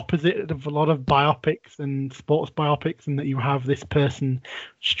does the opposite of a lot of biopics and sports biopics, in that you have this person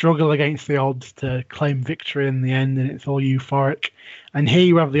struggle against the odds to claim victory in the end, and it's all euphoric. And here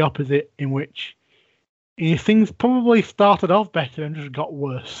you have the opposite, in which things probably started off better and just got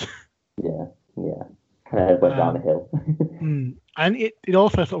worse. Yeah, yeah. kind of went down a hill. And it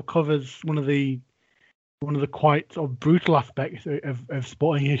also sort of covers one of the quite sort of brutal aspects of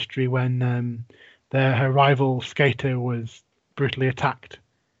sporting history when her rival skater was brutally attacked.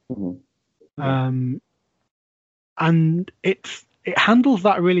 Mm-hmm. And it handles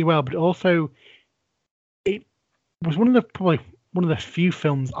that really well, but it was probably one of the few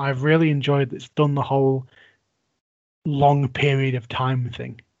films I've really enjoyed that's done the whole long period of time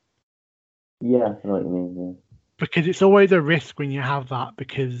thing. Yeah, I know what you mean. Yeah. Because it's always a risk when you have that,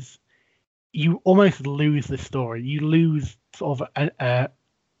 because you almost lose the story. You lose sort of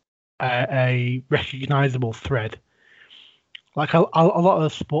a recognizable thread. Like a lot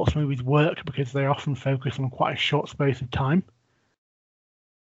of sports movies work because they often focus on quite a short space of time.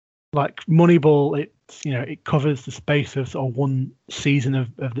 Like Moneyball, it covers the space of sort of one season of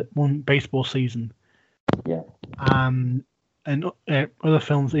one baseball season. Yeah. And other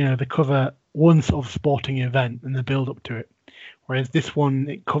films, they cover one sort of sporting event and the build up to it. Whereas this one,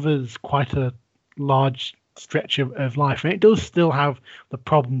 it covers quite a large stretch of life, and it does still have the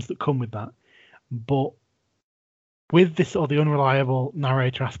problems that come with that. But with this sort of the unreliable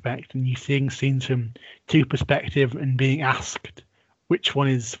narrator aspect, and you seeing scenes from two perspectives and being asked which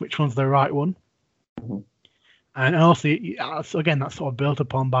one's the right one, Mm-hmm. and also again that's sort of built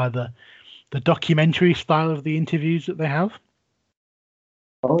upon by the documentary style of the interviews that they have.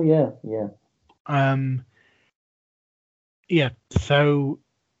 Oh yeah, yeah. Yeah. So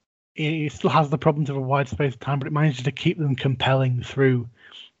it still has the problems of a wide space of time, but it manages to keep them compelling through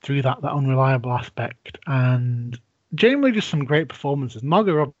that unreliable aspect, and generally just some great performances.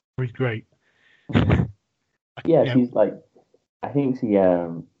 Margot Robbie's great. Yeah, she's like, I think she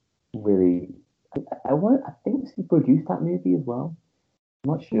really, I think she produced that movie as well.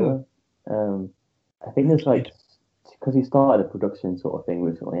 I'm not sure. I think there's like, because he started a production sort of thing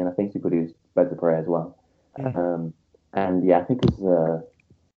recently, and I think she produced Birds of Prey as well. And yeah, I think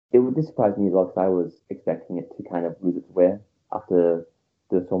it would surprise me as well, because I was expecting it to kind of lose its way after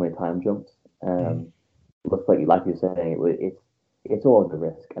there's so many time jumps. Looks like you're saying, it's all the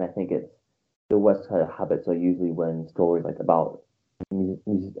risk, and I think it's the worst kind of habits are usually when stories like about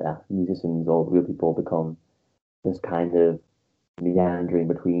musicians or real people become this kind of meandering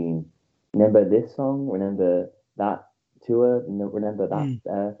between, remember this song, remember that tour, remember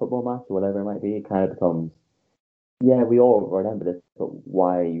that football match or whatever it might be. It kind of becomes, yeah, we all remember this, but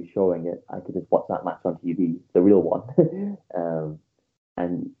why are you showing it? I could just watch that match on TV, the real one.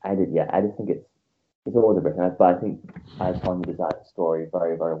 And I just think it's all different. But I think Tanya designed the story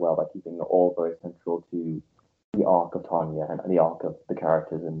very, very well by keeping it all very central to the arc of Tanya and the arc of the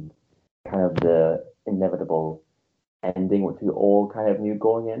characters and kind of the inevitable ending, which we all kind of knew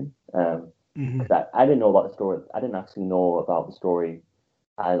going in. Because I didn't know about the story. I didn't actually know about the story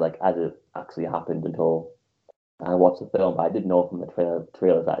as it actually happened until I watched the film. But I did know from the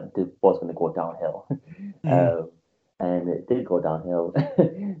trailers that it was going to go downhill, and it did go downhill.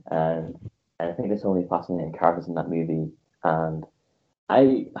 and I think there's so many fascinating characters in that movie. And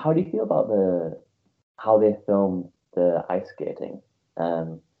how do you feel about how they filmed the ice skating?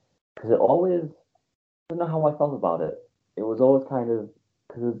 Because it always, I don't know how I felt about it. It was always kind of,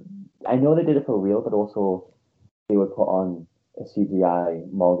 because I know they did it for real, but also they would put on a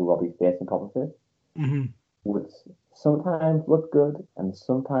CGI Margot Robbie face on top of it, which sometimes looked good, and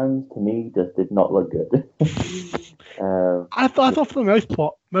sometimes to me just did not look good. I thought for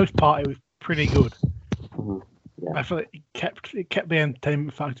the most part it was pretty good. Yeah. I feel like it kept the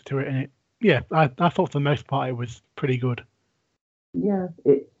entertainment factor to it, and I thought for the most part it was pretty good. Yeah,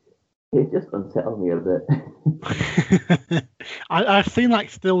 it just unsettled me a bit. I've seen like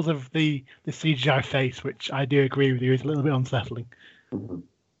stills of the CGI face, which I do agree with you is a little bit unsettling.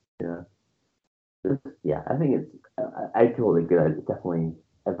 Yeah, yeah, I think I totally agree. It's definitely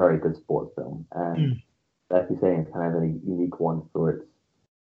a very good sports film, and like you're saying, it's kind of a unique one for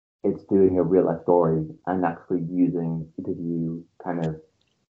it's doing a real life story and actually using interview kind of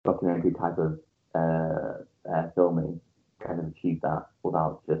documentary type of filming, kind of achieve that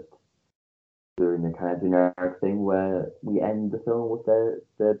without just doing the kind of generic thing where we end the film with the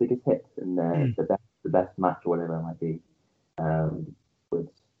biggest hits and the best match or whatever it might be.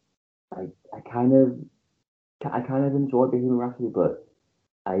 Which I kind of enjoy the Bohemian Rhapsody, but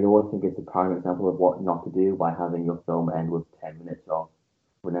I always think it's a prime example of what not to do by having your film end with 10 minutes of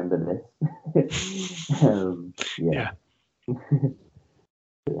remember this. Yeah.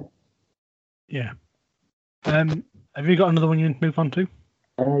 Yeah. Have you got another one you want to move on to?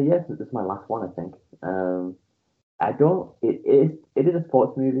 Yes, this is my last one, I think. I don't. It is a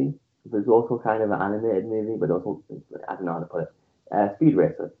sports movie, but it's also kind of an animated movie, but also I don't know how to put it. Speed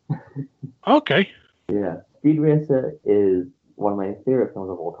Racer. Okay. Yeah, Speed Racer is one of my favorite films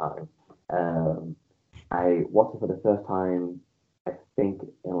of all time. Um, I watched it for the first time, I think,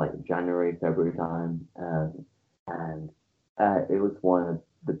 in like January, February time, and it was one of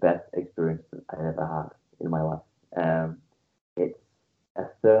the best experiences I ever had in my life. It's a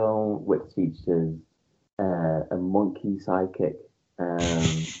film which features a monkey sidekick.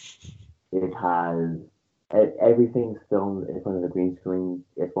 Um, it has everything's filmed in front of the green screen.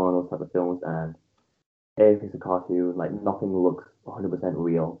 It's one of those type of films, and everything's a cartoon. Like nothing looks 100%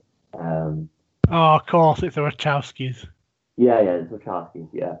 real. Um, Oh, of course, it's the Wachowskis. yeah, it's Wachowski's.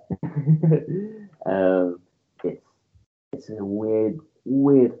 Yeah, um, it's it's a weird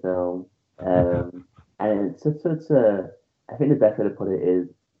film, and it's such a. I think the best way to put it is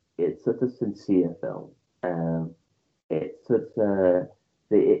it's such a sincere film. Um, it's such a.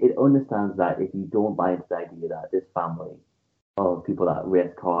 It understands that if you don't buy into the idea that this family of people that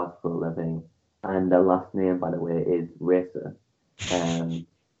race cars for a living, and their last name, by the way, is Racer.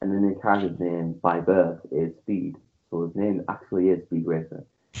 And then the character's name by birth is Speed, so his name actually is Speed Racer.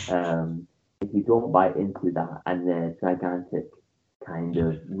 If you don't buy into that and the gigantic, kind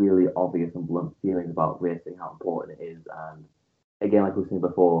of really obvious and blunt feelings about racing, how important it is, and again, like we were saying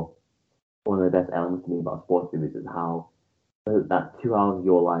before, one of the best elements to me about sports movies is how that 2 hours of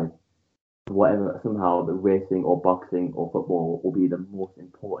your life whatever somehow the racing or boxing or football will be the most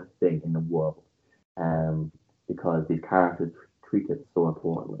important thing in the world, um, because these characters treat it so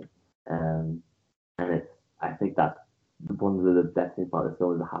importantly, and it's I think that's one of the best things about the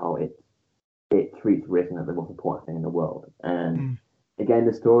film is how it treats racing as the most important thing in the world. And Mm. again,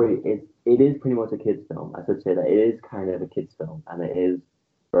 the story it is pretty much a kids film. I should say that it is kind of a kids film, and it is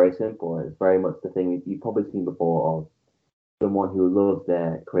very simple. It's very much the thing you've probably seen before of someone who loves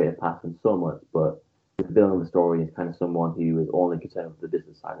their creative passion so much, but the villain of the story is kind of someone who is only concerned with the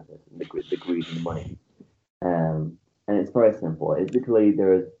business side of it, and the greed and the money. And it's very simple. It's literally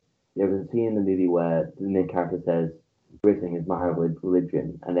there's a scene in the movie where the main character says racing is my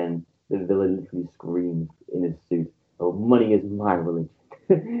religion, and then the villain literally screams in his suit, "Oh, money is my religion,"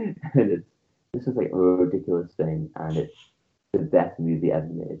 and it's just like a ridiculous thing, and it's the best movie ever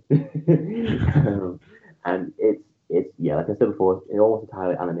made. And it's yeah, like I said before, it's almost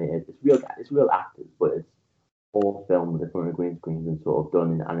entirely animated. It's real actors, but it's all filmed in front of green screens and sort of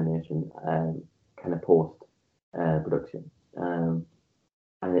done in animation, kind of post production.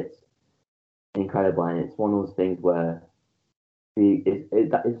 And it's incredible, and it's one of those things where it's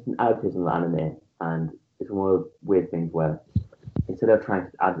an adaptation of anime, and it's one of those weird things where instead of trying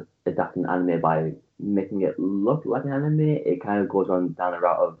to adapt an anime by making it look like an anime, it kind of goes on down the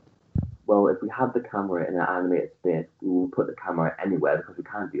route of, well, if we have the camera in an animated space, we will put the camera anywhere because we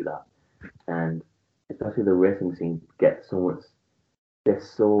can't do that. And especially the racing scenes get so much, they're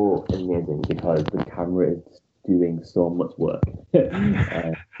so amazing because the camera is doing so much work.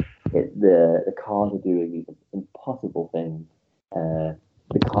 The cars are doing these impossible things. Uh,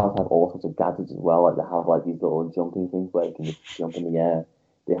 the cars have all sorts of gadgets as well. Like they have like these little jumping things where you can just jump in the air.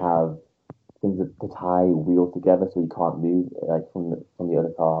 They have things to tie wheels together so you can't move like from the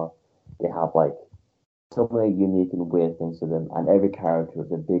other car. They have like so many unique and weird things to them, and every character is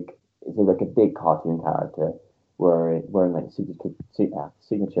like a big cartoon character, wearing like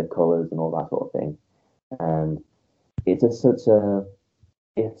signature colors and all that sort of thing. And it's just such a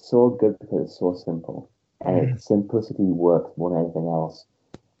it's so good because it's so simple, and Mm. its simplicity works more than anything else.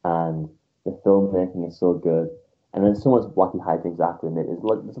 And the filmmaking is so good, and there's so much wacky hijinks after in it. There's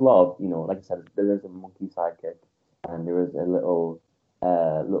a lot of like I said, there is a monkey sidekick, and there is a little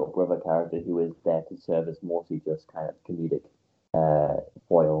brother character who is there to serve as mostly just kind of comedic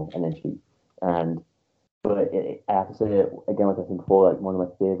foil and entry. And I have to say it again, like I said before, like one of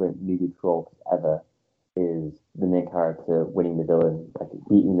my favorite movie tropes ever is the main character winning the villain, like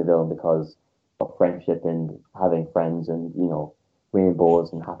beating the villain because of friendship and having friends and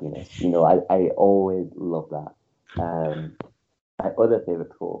rainbows and happiness. I always love that. My other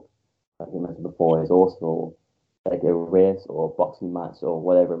favorite trope, like I mentioned before, is also like a race or boxing match or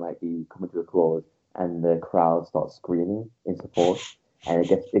whatever it might be coming to a close, and the crowd starts screaming in support,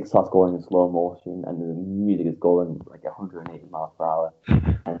 and it starts going in slow motion, and the music is going like 180 miles per hour,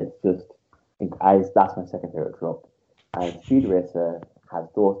 and it's just, that's my second favorite trope. And Speed Racer has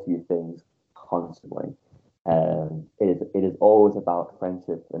those two things constantly. It is always about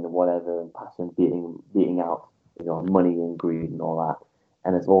friendship and whatever and passion beating out money and greed and all that.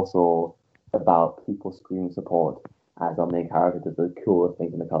 And it's also about people screaming support as our main character does the coolest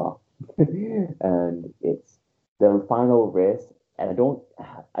things in the car. And it's the final race, and I don't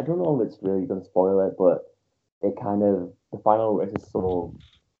know if it's really gonna spoil it, but the final race is so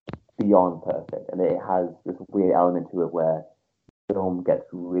beyond perfect, and it has this weird element to it where the film gets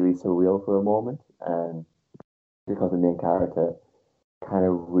really surreal for a moment, and because the main character kind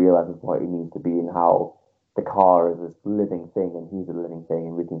of realizes what he needs to be and how the car is this living thing and he's a living thing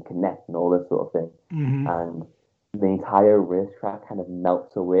and we can connect and all this sort of thing. Mm-hmm. And the entire racetrack kind of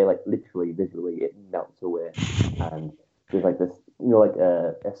melts away, like literally visually, it melts away. And there's like this, like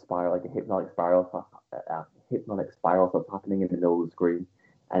a spiral, like a hypnotic spiral starts happening in the middle of the screen,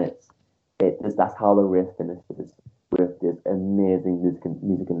 and that's how the race finishes with this amazing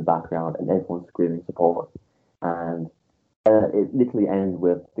music in the background and everyone screaming support. And it literally ends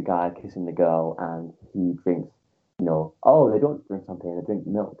with the guy kissing the girl, and he drinks. Oh, they don't drink champagne; they drink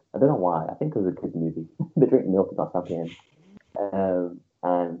milk. I don't know why. I think it was a kids' movie. They drink milk, not champagne.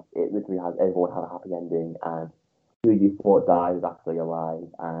 And it literally has everyone have a happy ending, and who you thought died is actually alive.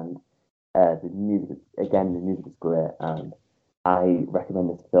 And the music, the music is great, and I recommend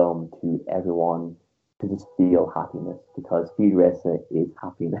this film to everyone to just feel happiness because Speed Racer is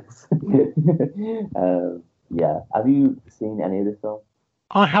happiness. Yeah. Have you seen any of this film?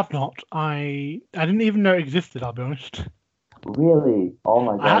 I have not. I didn't even know it existed. I'll be honest. Really? Oh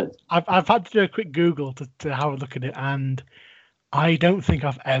my God! I've had to do a quick Google to have a look at it, and I don't think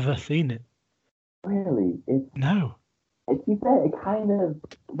I've ever seen it. Really? No. To be fair, it kind of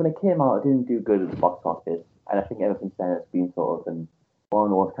when it came out, it didn't do good at the box office, and I think ever since then it's been sort of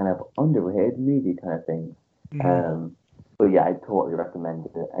one of those kind of underrated movie kind of things. Mm. But yeah, I totally recommend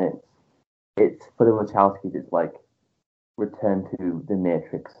it, and it's for the Wachowskis. It's like return to the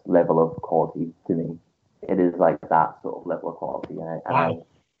Matrix level of quality to me. It is like that sort of level of quality, Wow.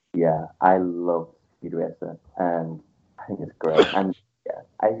 I love Speed Racer, and I think it's great. And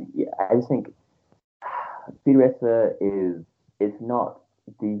I just think Speed Racer is it's not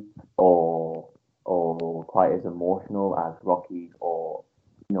deep or quite as emotional as Rocky or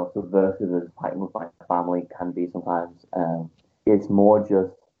subversive as Fighting with My Family can be sometimes. It's more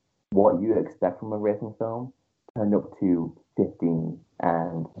just what you expect from a racing film turned up to 15,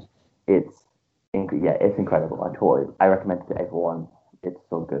 and it's it's incredible. I recommend it to everyone. It's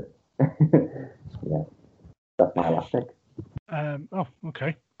so good. Yeah, that's my last pick. Oh,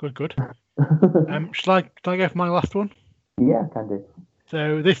 okay. Good. Shall I go for my last one? Yeah, can do.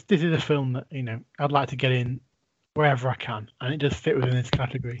 So this is a film that I'd like to get in wherever I can, and it does fit within this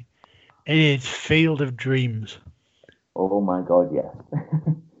category. It is Field of Dreams. Oh my God, yes.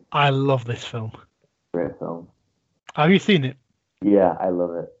 I love this film. Great film. Have you seen it? Yeah, I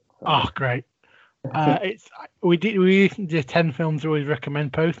love it. Oh, great. We did 10 films we always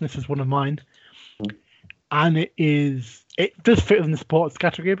recommend post, and this is one of mine. And it does fit in the sports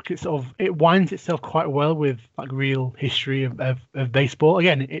category because it winds itself quite well with like real history of baseball.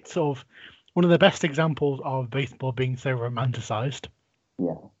 Again, it's sort of one of the best examples of baseball being so romanticized.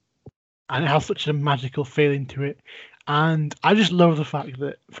 Yeah. And it has such a magical feeling to it. And I just love the fact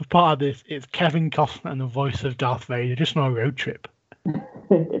that for part of this, it's Kevin Costner and the voice of Darth Vader just on a road trip.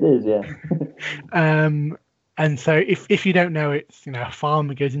 It is, yeah. And so if you don't know, it's a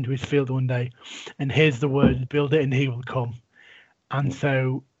farmer goes into his field one day and hears the words "build it and he will come," and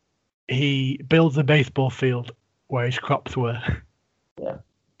so he builds a baseball field where his crops were. Yeah.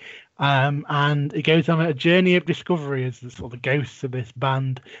 And he goes on a journey of discovery as the sort of ghosts of this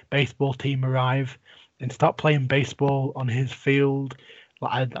band baseball team arrive and start playing baseball on his field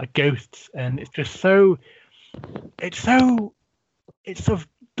like ghosts, and it's just it's sort of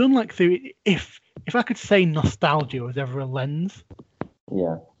done like through. If I could say nostalgia was ever a lens,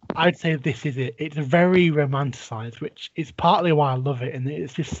 yeah, I'd say this is it. It's very romanticized, which is partly why I love it, and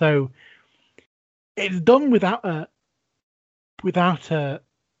it's just so. It's done without an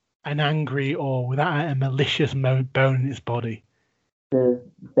angry or without a malicious bone in its body. there's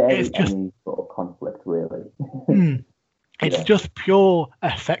barely any sort of conflict, really. It's just pure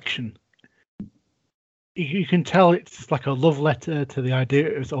affection. You can tell it's just like a love letter to the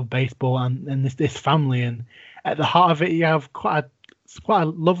idea of baseball and this family, and at the heart of it, you have quite a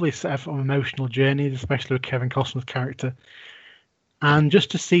lovely set of emotional journeys, especially with Kevin Costner's character. And just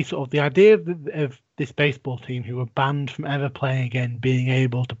to see sort of the idea of this baseball team who were banned from ever playing again, being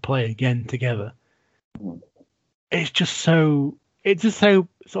able to play again together, it's just so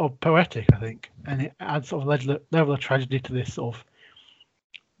sort of poetic, I think, and it adds sort of level of tragedy to this sort of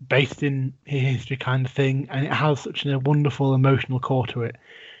based in history kind of thing, and it has such a wonderful emotional core to it.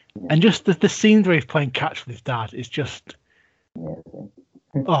 Yeah. And just the scenes where he's playing catch with his dad is just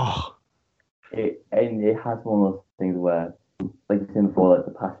oh. It has one of those things where, like you said before, like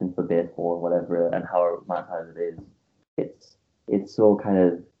the passion for baseball or whatever, and how romanticized it is. It's so kind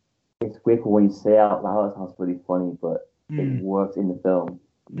of it's weird when you say it out loud. It sounds really funny, but it works in the film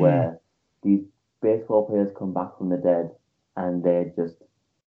where these baseball players come back from the dead and they just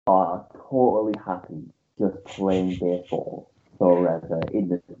are totally happy just playing baseball forever in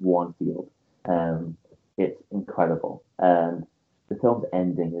this one field. It's incredible, and the film's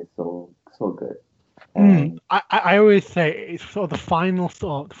ending is so good. I always say it's sort of the final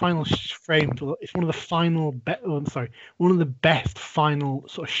frame. It's one of the one of the best final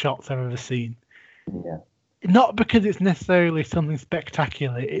sort of shots I've ever seen. Yeah. Not because it's necessarily something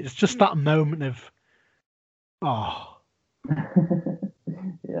spectacular. It's just that moment of,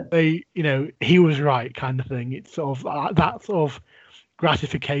 Yeah. he was right kind of thing. It's sort of that sort of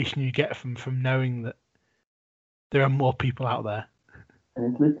gratification you get from knowing that there are more people out there. And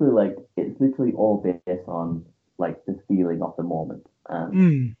it's literally all based on like the feeling of the moment.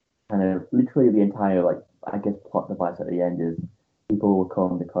 And literally the entire like I guess plot device at the end is people will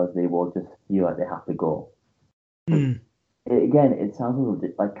come because they will just feel like they have to go. Again, it sounds a little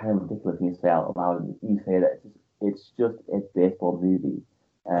bit like kind of ridiculous when you say out loud. You say that it's just a baseball movie.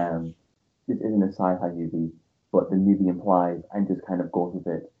 This isn't a sci-fi movie, but the movie implies and just kind of goes with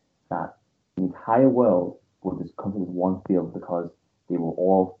it that the entire world will just come to this one field because they will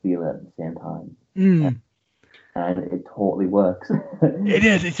all feel it at the same time. And it totally works. It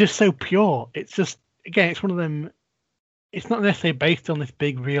is. It's just so pure. It's just, again, it's one of them. It's not necessarily based on this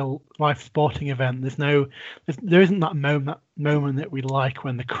big real life sporting event. There isn't that moment that we like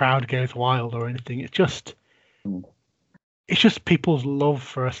when the crowd goes wild or anything. It's just people's love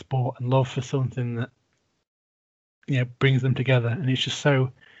for a sport and love for something that brings them together, and it's just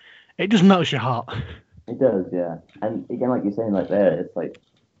so it just melts your heart. It does, yeah. And again, like you're saying, like there, it's like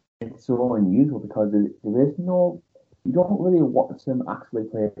it's so unusual because there is no, you don't really watch them actually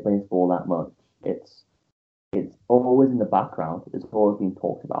play baseball that much. It's always in the background. It's always being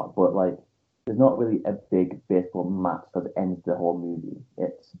talked about, but like there's not really a big baseball match that ends the whole movie.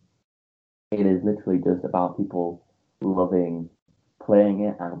 It is literally just about people loving playing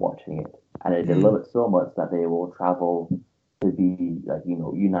it and watching it, and they love it so much that they will travel to be like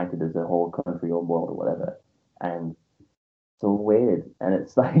united as a whole country or world or whatever. And so weird, and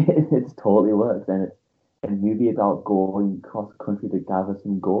it's like it's totally works, and it's a movie about going cross country to gather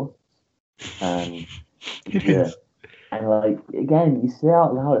some ghosts, and yeah, and like again, you say it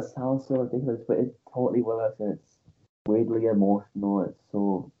out loud, it sounds so ridiculous, but it totally works, and it's weirdly emotional. It's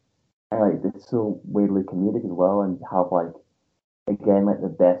so and like it's so weirdly comedic as well, and you have like again like the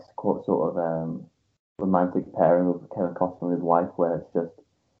best quote sort of romantic pairing with Kevin Costner and his wife, where it's just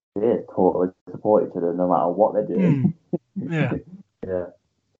they totally support each other no matter what they're doing. Yeah. Yeah,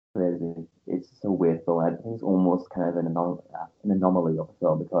 crazy. It's just a weird film. I think it's almost kind of an anomaly of a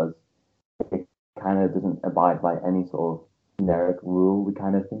film because it kind of doesn't abide by any sort of generic rule we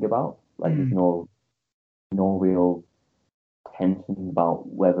kind of think about. Like there's no real tension about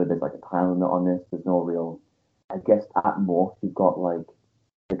whether there's like a time limit on this. There's no real. I guess at most you've got like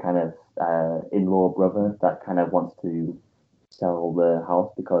the kind of in-law brother that kind of wants to sell the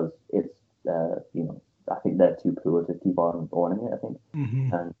house because it's I think they're too poor to keep on owning it. I think,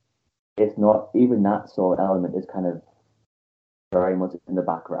 and it's not even that sort of element is kind of very much in the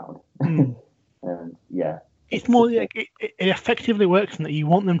background. And yeah, it's more like it effectively works in that you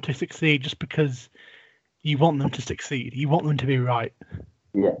want them to succeed just because you want them to succeed. You want them to be right.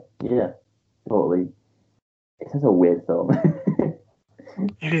 Yeah, totally. It's just a weird film.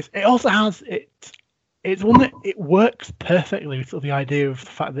 It is. It also has it's one that it works perfectly with sort of the idea of the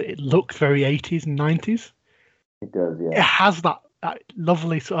fact that it looks very 80s and 90s. It does, yeah. It has that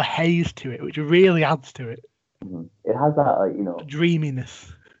lovely sort of haze to it, which really adds to it. It has that,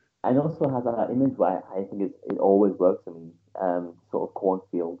 dreaminess. And also has that image where I think it always works for me, sort of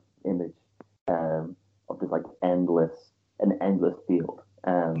cornfield image, of just like an endless field,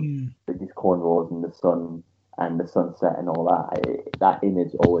 with these corn rows and the sun and the sunset and all that. That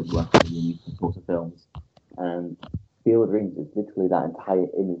image always works for me in these sorts of films. And Field of Dreams is literally that entire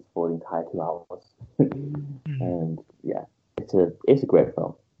image for the entire 2 hours. And yeah, it's a great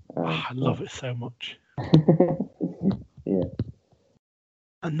film. I love it so much. Yeah.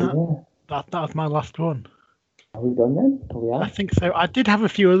 And that was my last one. Are we done then? I think so. I did have a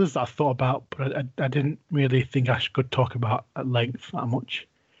few others that I thought about, but I didn't really think I could talk about at length that much.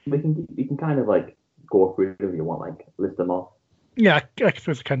 We can kind of like go through if you want, like list them off. Yeah, I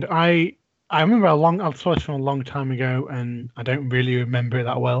suppose I can. I remember I saw it from a long time ago, and I don't really remember it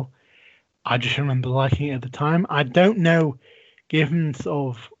that well. I just remember liking it at the time. I don't know, given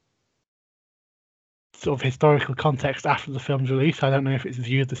sort of historical context after the film's release, I don't know if it's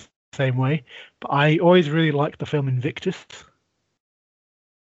viewed the same way, but I always really liked the film Invictus.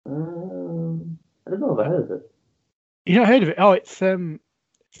 I don't know if I heard of it. You not heard of it? Oh, it's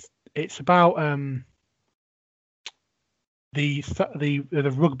it's about the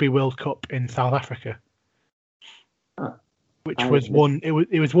Rugby World Cup in South Africa, Ah, which I was missed. one. It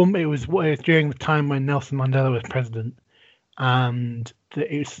was during the time when Nelson Mandela was president, and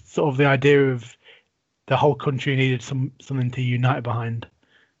it was sort of the idea of the whole country needed something to unite behind,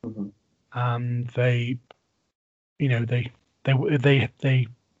 Mhm. and they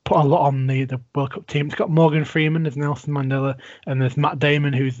put a lot on the World Cup team. It's got Morgan Freeman as Nelson Mandela, and there's Matt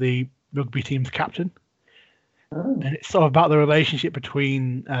Damon, who's the rugby team's captain. Oh, And it's sort of about the relationship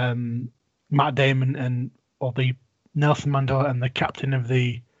between Matt Damon or the Nelson Mandela and the captain of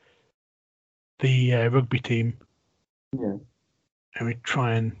the rugby team. yeah. And we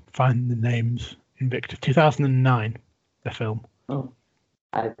try and find the names. Invictus, 2009, the film. Oh,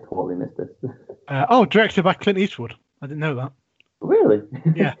 I totally missed this. Directed by Clint Eastwood. I didn't know that. Really?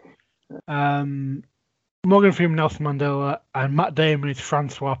 Yeah. Morgan Freeman, Nelson Mandela, and Matt Damon is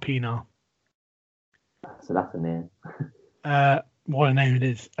Francois Pienaar. So that's a name. What a name it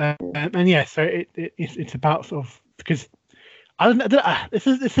is. Yeah. And yeah, so it's about sort of because I don't, this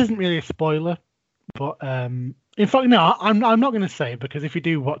isn't really a spoiler, but in fact no, I'm not going to say because if you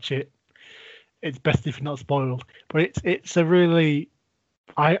do watch it, it's best if not spoiled. But it's a really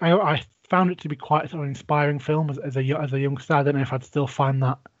I found it to be quite sort of inspiring film as a youngster. I don't know if I'd still find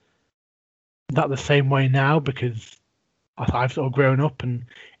that the same way now because I've sort of grown up and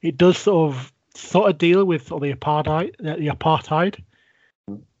it does sort of deal with sort of the apartheid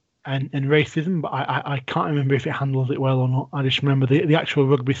and racism, but I can't remember if it handles it well or not. I just remember the actual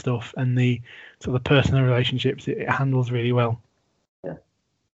rugby stuff and the sort of the personal relationships it handles really well. Yeah.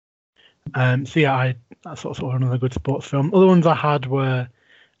 So yeah, that's sort of another good sports film. Other ones I had were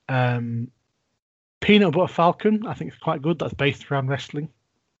Peanut Butter Falcon. I think it's quite good. That's based around wrestling.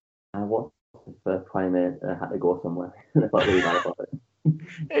 I watched the first 20 minutes and I had to go somewhere. I felt really bad about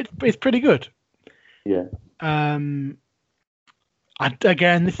it. It's pretty good. Yeah.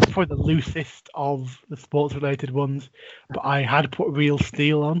 Again, this is probably the loosest of the sports-related ones, but I had put Real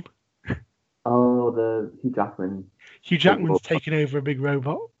Steel on. Oh, the Hugh Jackman. Hugh Big Jackman's robot. taking over a big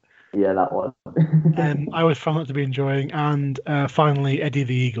robot. Yeah, that one. I always found that to be enjoying. And finally, Eddie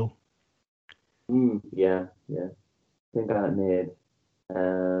the Eagle. Yeah, yeah. I think I made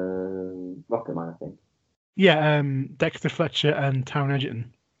Rocket Man, I think. Yeah, Dexter Fletcher and Taron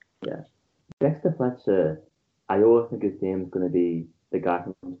Egerton. Yeah. Dexter Fletcher, I always think his name's going to be the guy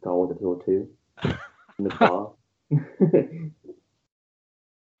from Star Wars Episode 2 in the bar.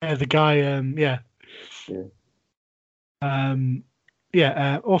 The guy, yeah.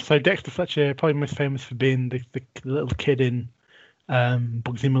 Yeah. Also, Dexter Fletcher, probably most famous for being the little kid in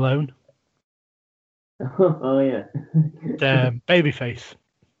Bugsy Malone. Oh, yeah. Babyface.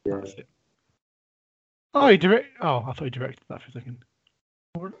 Yeah. That's it. Oh, I thought he directed that for a second.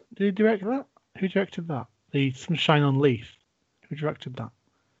 Or did he direct that? Who directed that? The Sunshine on Leith. Who directed that?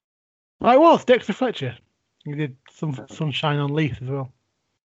 Oh, it was Dexter Fletcher. He did some Sunshine on Leith as well.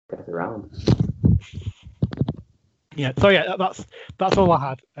 Gets around. Yeah. So yeah, that's all I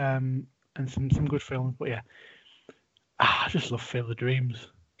had. And some good films, but yeah, I just love Field of Dreams.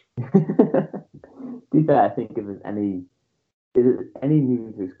 To be fair, I think if there's any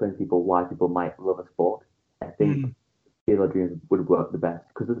movie to explain to people why people might love a sport, I think Field of Dreams would work the best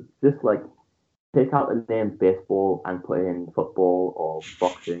because it's just like take out the name baseball and put in football or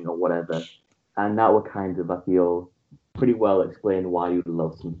boxing or whatever, and that would kind of I feel pretty well explain why you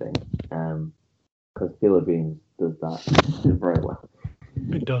love something. Because Field of Dreams does that very well.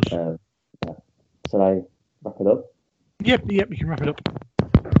 It does. Yeah. Should I wrap it up? Yep, you can wrap it up.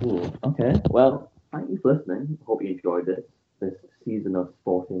 Cool. Okay. Well, thank you for listening. Hope you enjoyed this season of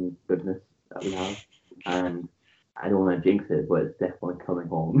sporting goodness that we have. And I don't want to jinx it, but it's definitely coming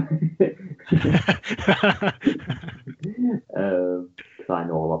home. Because I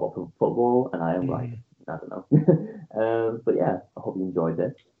know a lot about football, and I am like, I don't know. But yeah, I hope you enjoyed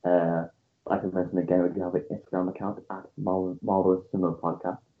this. Like I mentioned again, we do have an Instagram account at Marvelous Cinema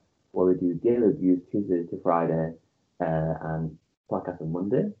Podcast, where we do daily reviews Tuesday to Friday, and podcast on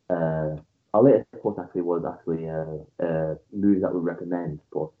Monday. Our latest post was movies that we recommend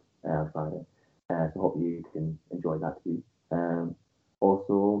post Friday. So hope you can enjoy that too.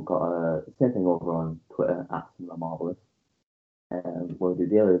 Also got a same thing over on Twitter at Cinema Marvelous. Where we do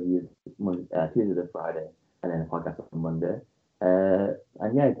daily reviews Tuesday to Friday, and then a podcast on Monday.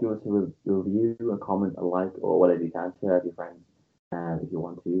 And yeah, give us a review, a comment, a like, or whatever you can. Share with your friends if you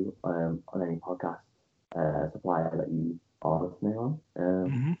want to on any podcast supplier that you are listening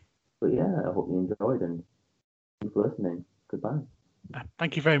on. But yeah, I hope you enjoyed and thanks for listening. Goodbye.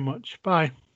 Thank you very much. Bye.